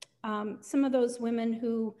 Some of those women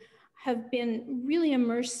who have been really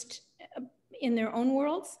immersed in their own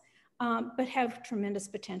worlds, but have tremendous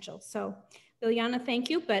potential. So Biljana, thank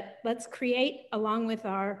you, but let's create along with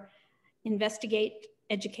our investigate,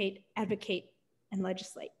 educate, advocate, and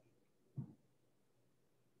legislate.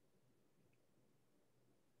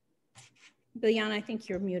 Biljana, I think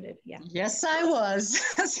you're muted. Yeah. Yes, I was.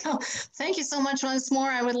 So thank you so much once more.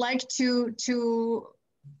 I would like to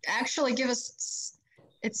actually give us,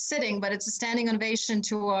 it's sitting, but it's a standing ovation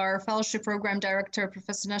to our fellowship program director,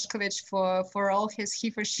 Professor Nešković, for all his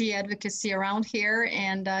he-for-she advocacy around here.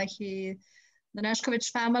 And the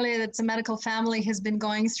Nešković family, that's a medical family, has been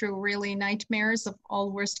going through really nightmares of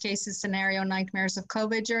all worst cases scenario, nightmares of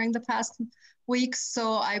COVID during the past weeks.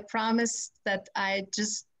 So I promised that I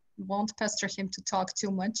just won't pester him to talk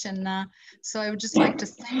too much, and so I would just like to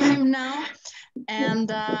thank him now.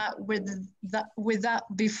 And with that,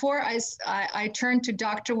 before I turn to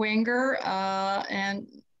Dr. Wenger and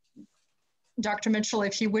Dr. Mitchell,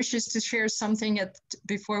 if he wishes to share something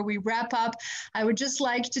before we wrap up, I would just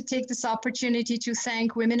like to take this opportunity to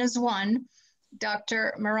thank WomenAsOne.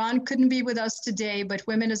 Dr. Moran couldn't be with us today, but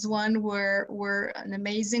WomenAsOne were an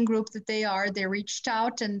amazing group that they are. They reached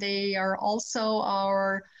out, and they are also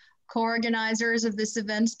our co-organizers of this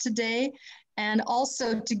event today. And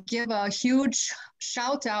also to give a huge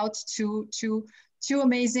shout out to two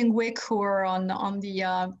amazing WIC who are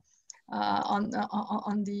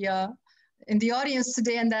in the audience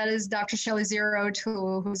today, and that is Dr. Shelley Zerod,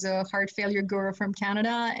 who's a heart failure guru from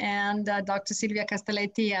Canada, and Dr. Silvia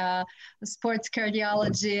Castelletti, a sports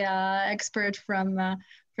cardiology expert from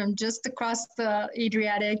just across the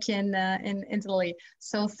Adriatic in Italy.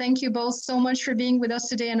 So thank you both so much for being with us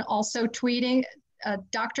today and also tweeting.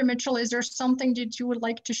 Dr. Mitchell, is there something that you would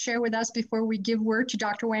like to share with us before we give word to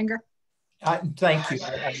Dr. Wenger? Thank you.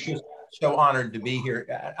 I'm just so honored to be here.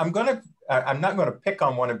 I'm not going to pick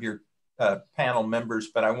on one of your panel members,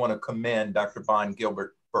 but I want to commend Dr. Von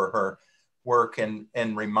Gilbert for her work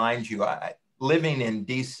and remind you, living in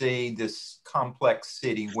DC, this complex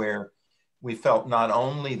city where we felt not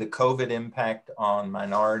only the COVID impact on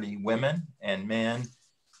minority women and men,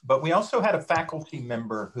 but we also had a faculty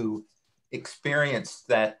member who experienced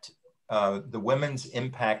that the women's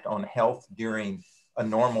impact on health during a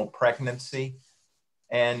normal pregnancy.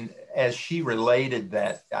 And as she related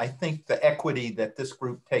that, I think the equity that this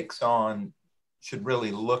group takes on should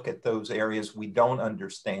really look at those areas we don't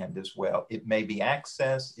understand as well. It may be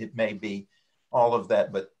access, it may be all of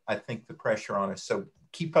that, but I think the pressure on us. So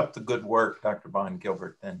keep up the good work, Dr. Von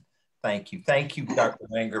Gilbert, and thank you. Thank you, Dr.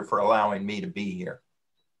 Wenger, for allowing me to be here.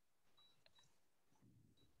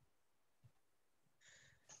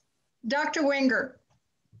 Dr. Wenger.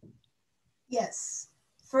 Yes.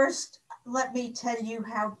 First, let me tell you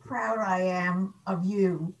how proud I am of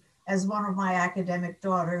you as one of my academic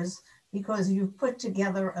daughters, because you've put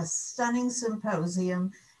together a stunning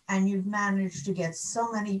symposium and you've managed to get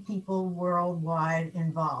so many people worldwide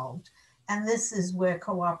involved. And this is where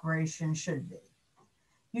cooperation should be.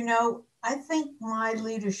 You know, I think my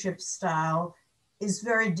leadership style is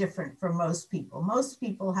very different from most people. Most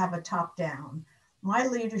people have a top down. My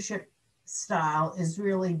leadership style is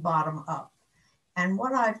really bottom up. And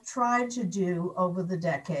what I've tried to do over the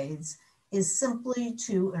decades is simply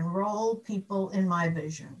to enroll people in my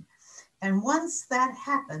vision. And once that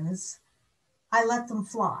happens, I let them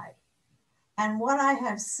fly. And what I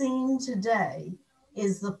have seen today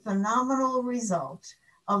is the phenomenal result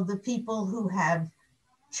of the people who have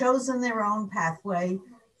chosen their own pathway,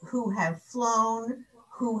 who have flown,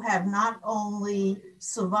 who have not only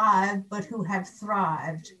survived, but who have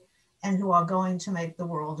thrived. and who are going to make the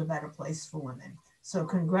world a better place for women. So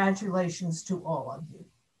congratulations to all of you.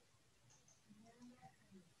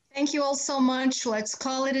 Thank you all so much. Let's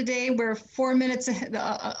call it a day. We're 4 minutes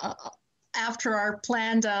after our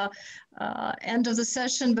planned end of the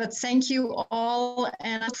session, but thank you all,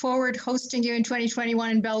 and I look forward to hosting you in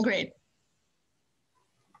 2021 in Belgrade.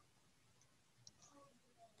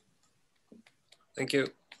 Thank you.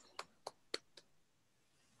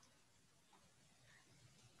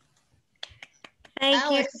 Thank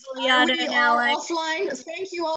Alex, you, Juliana are we and all Alex. offline? Thank you all.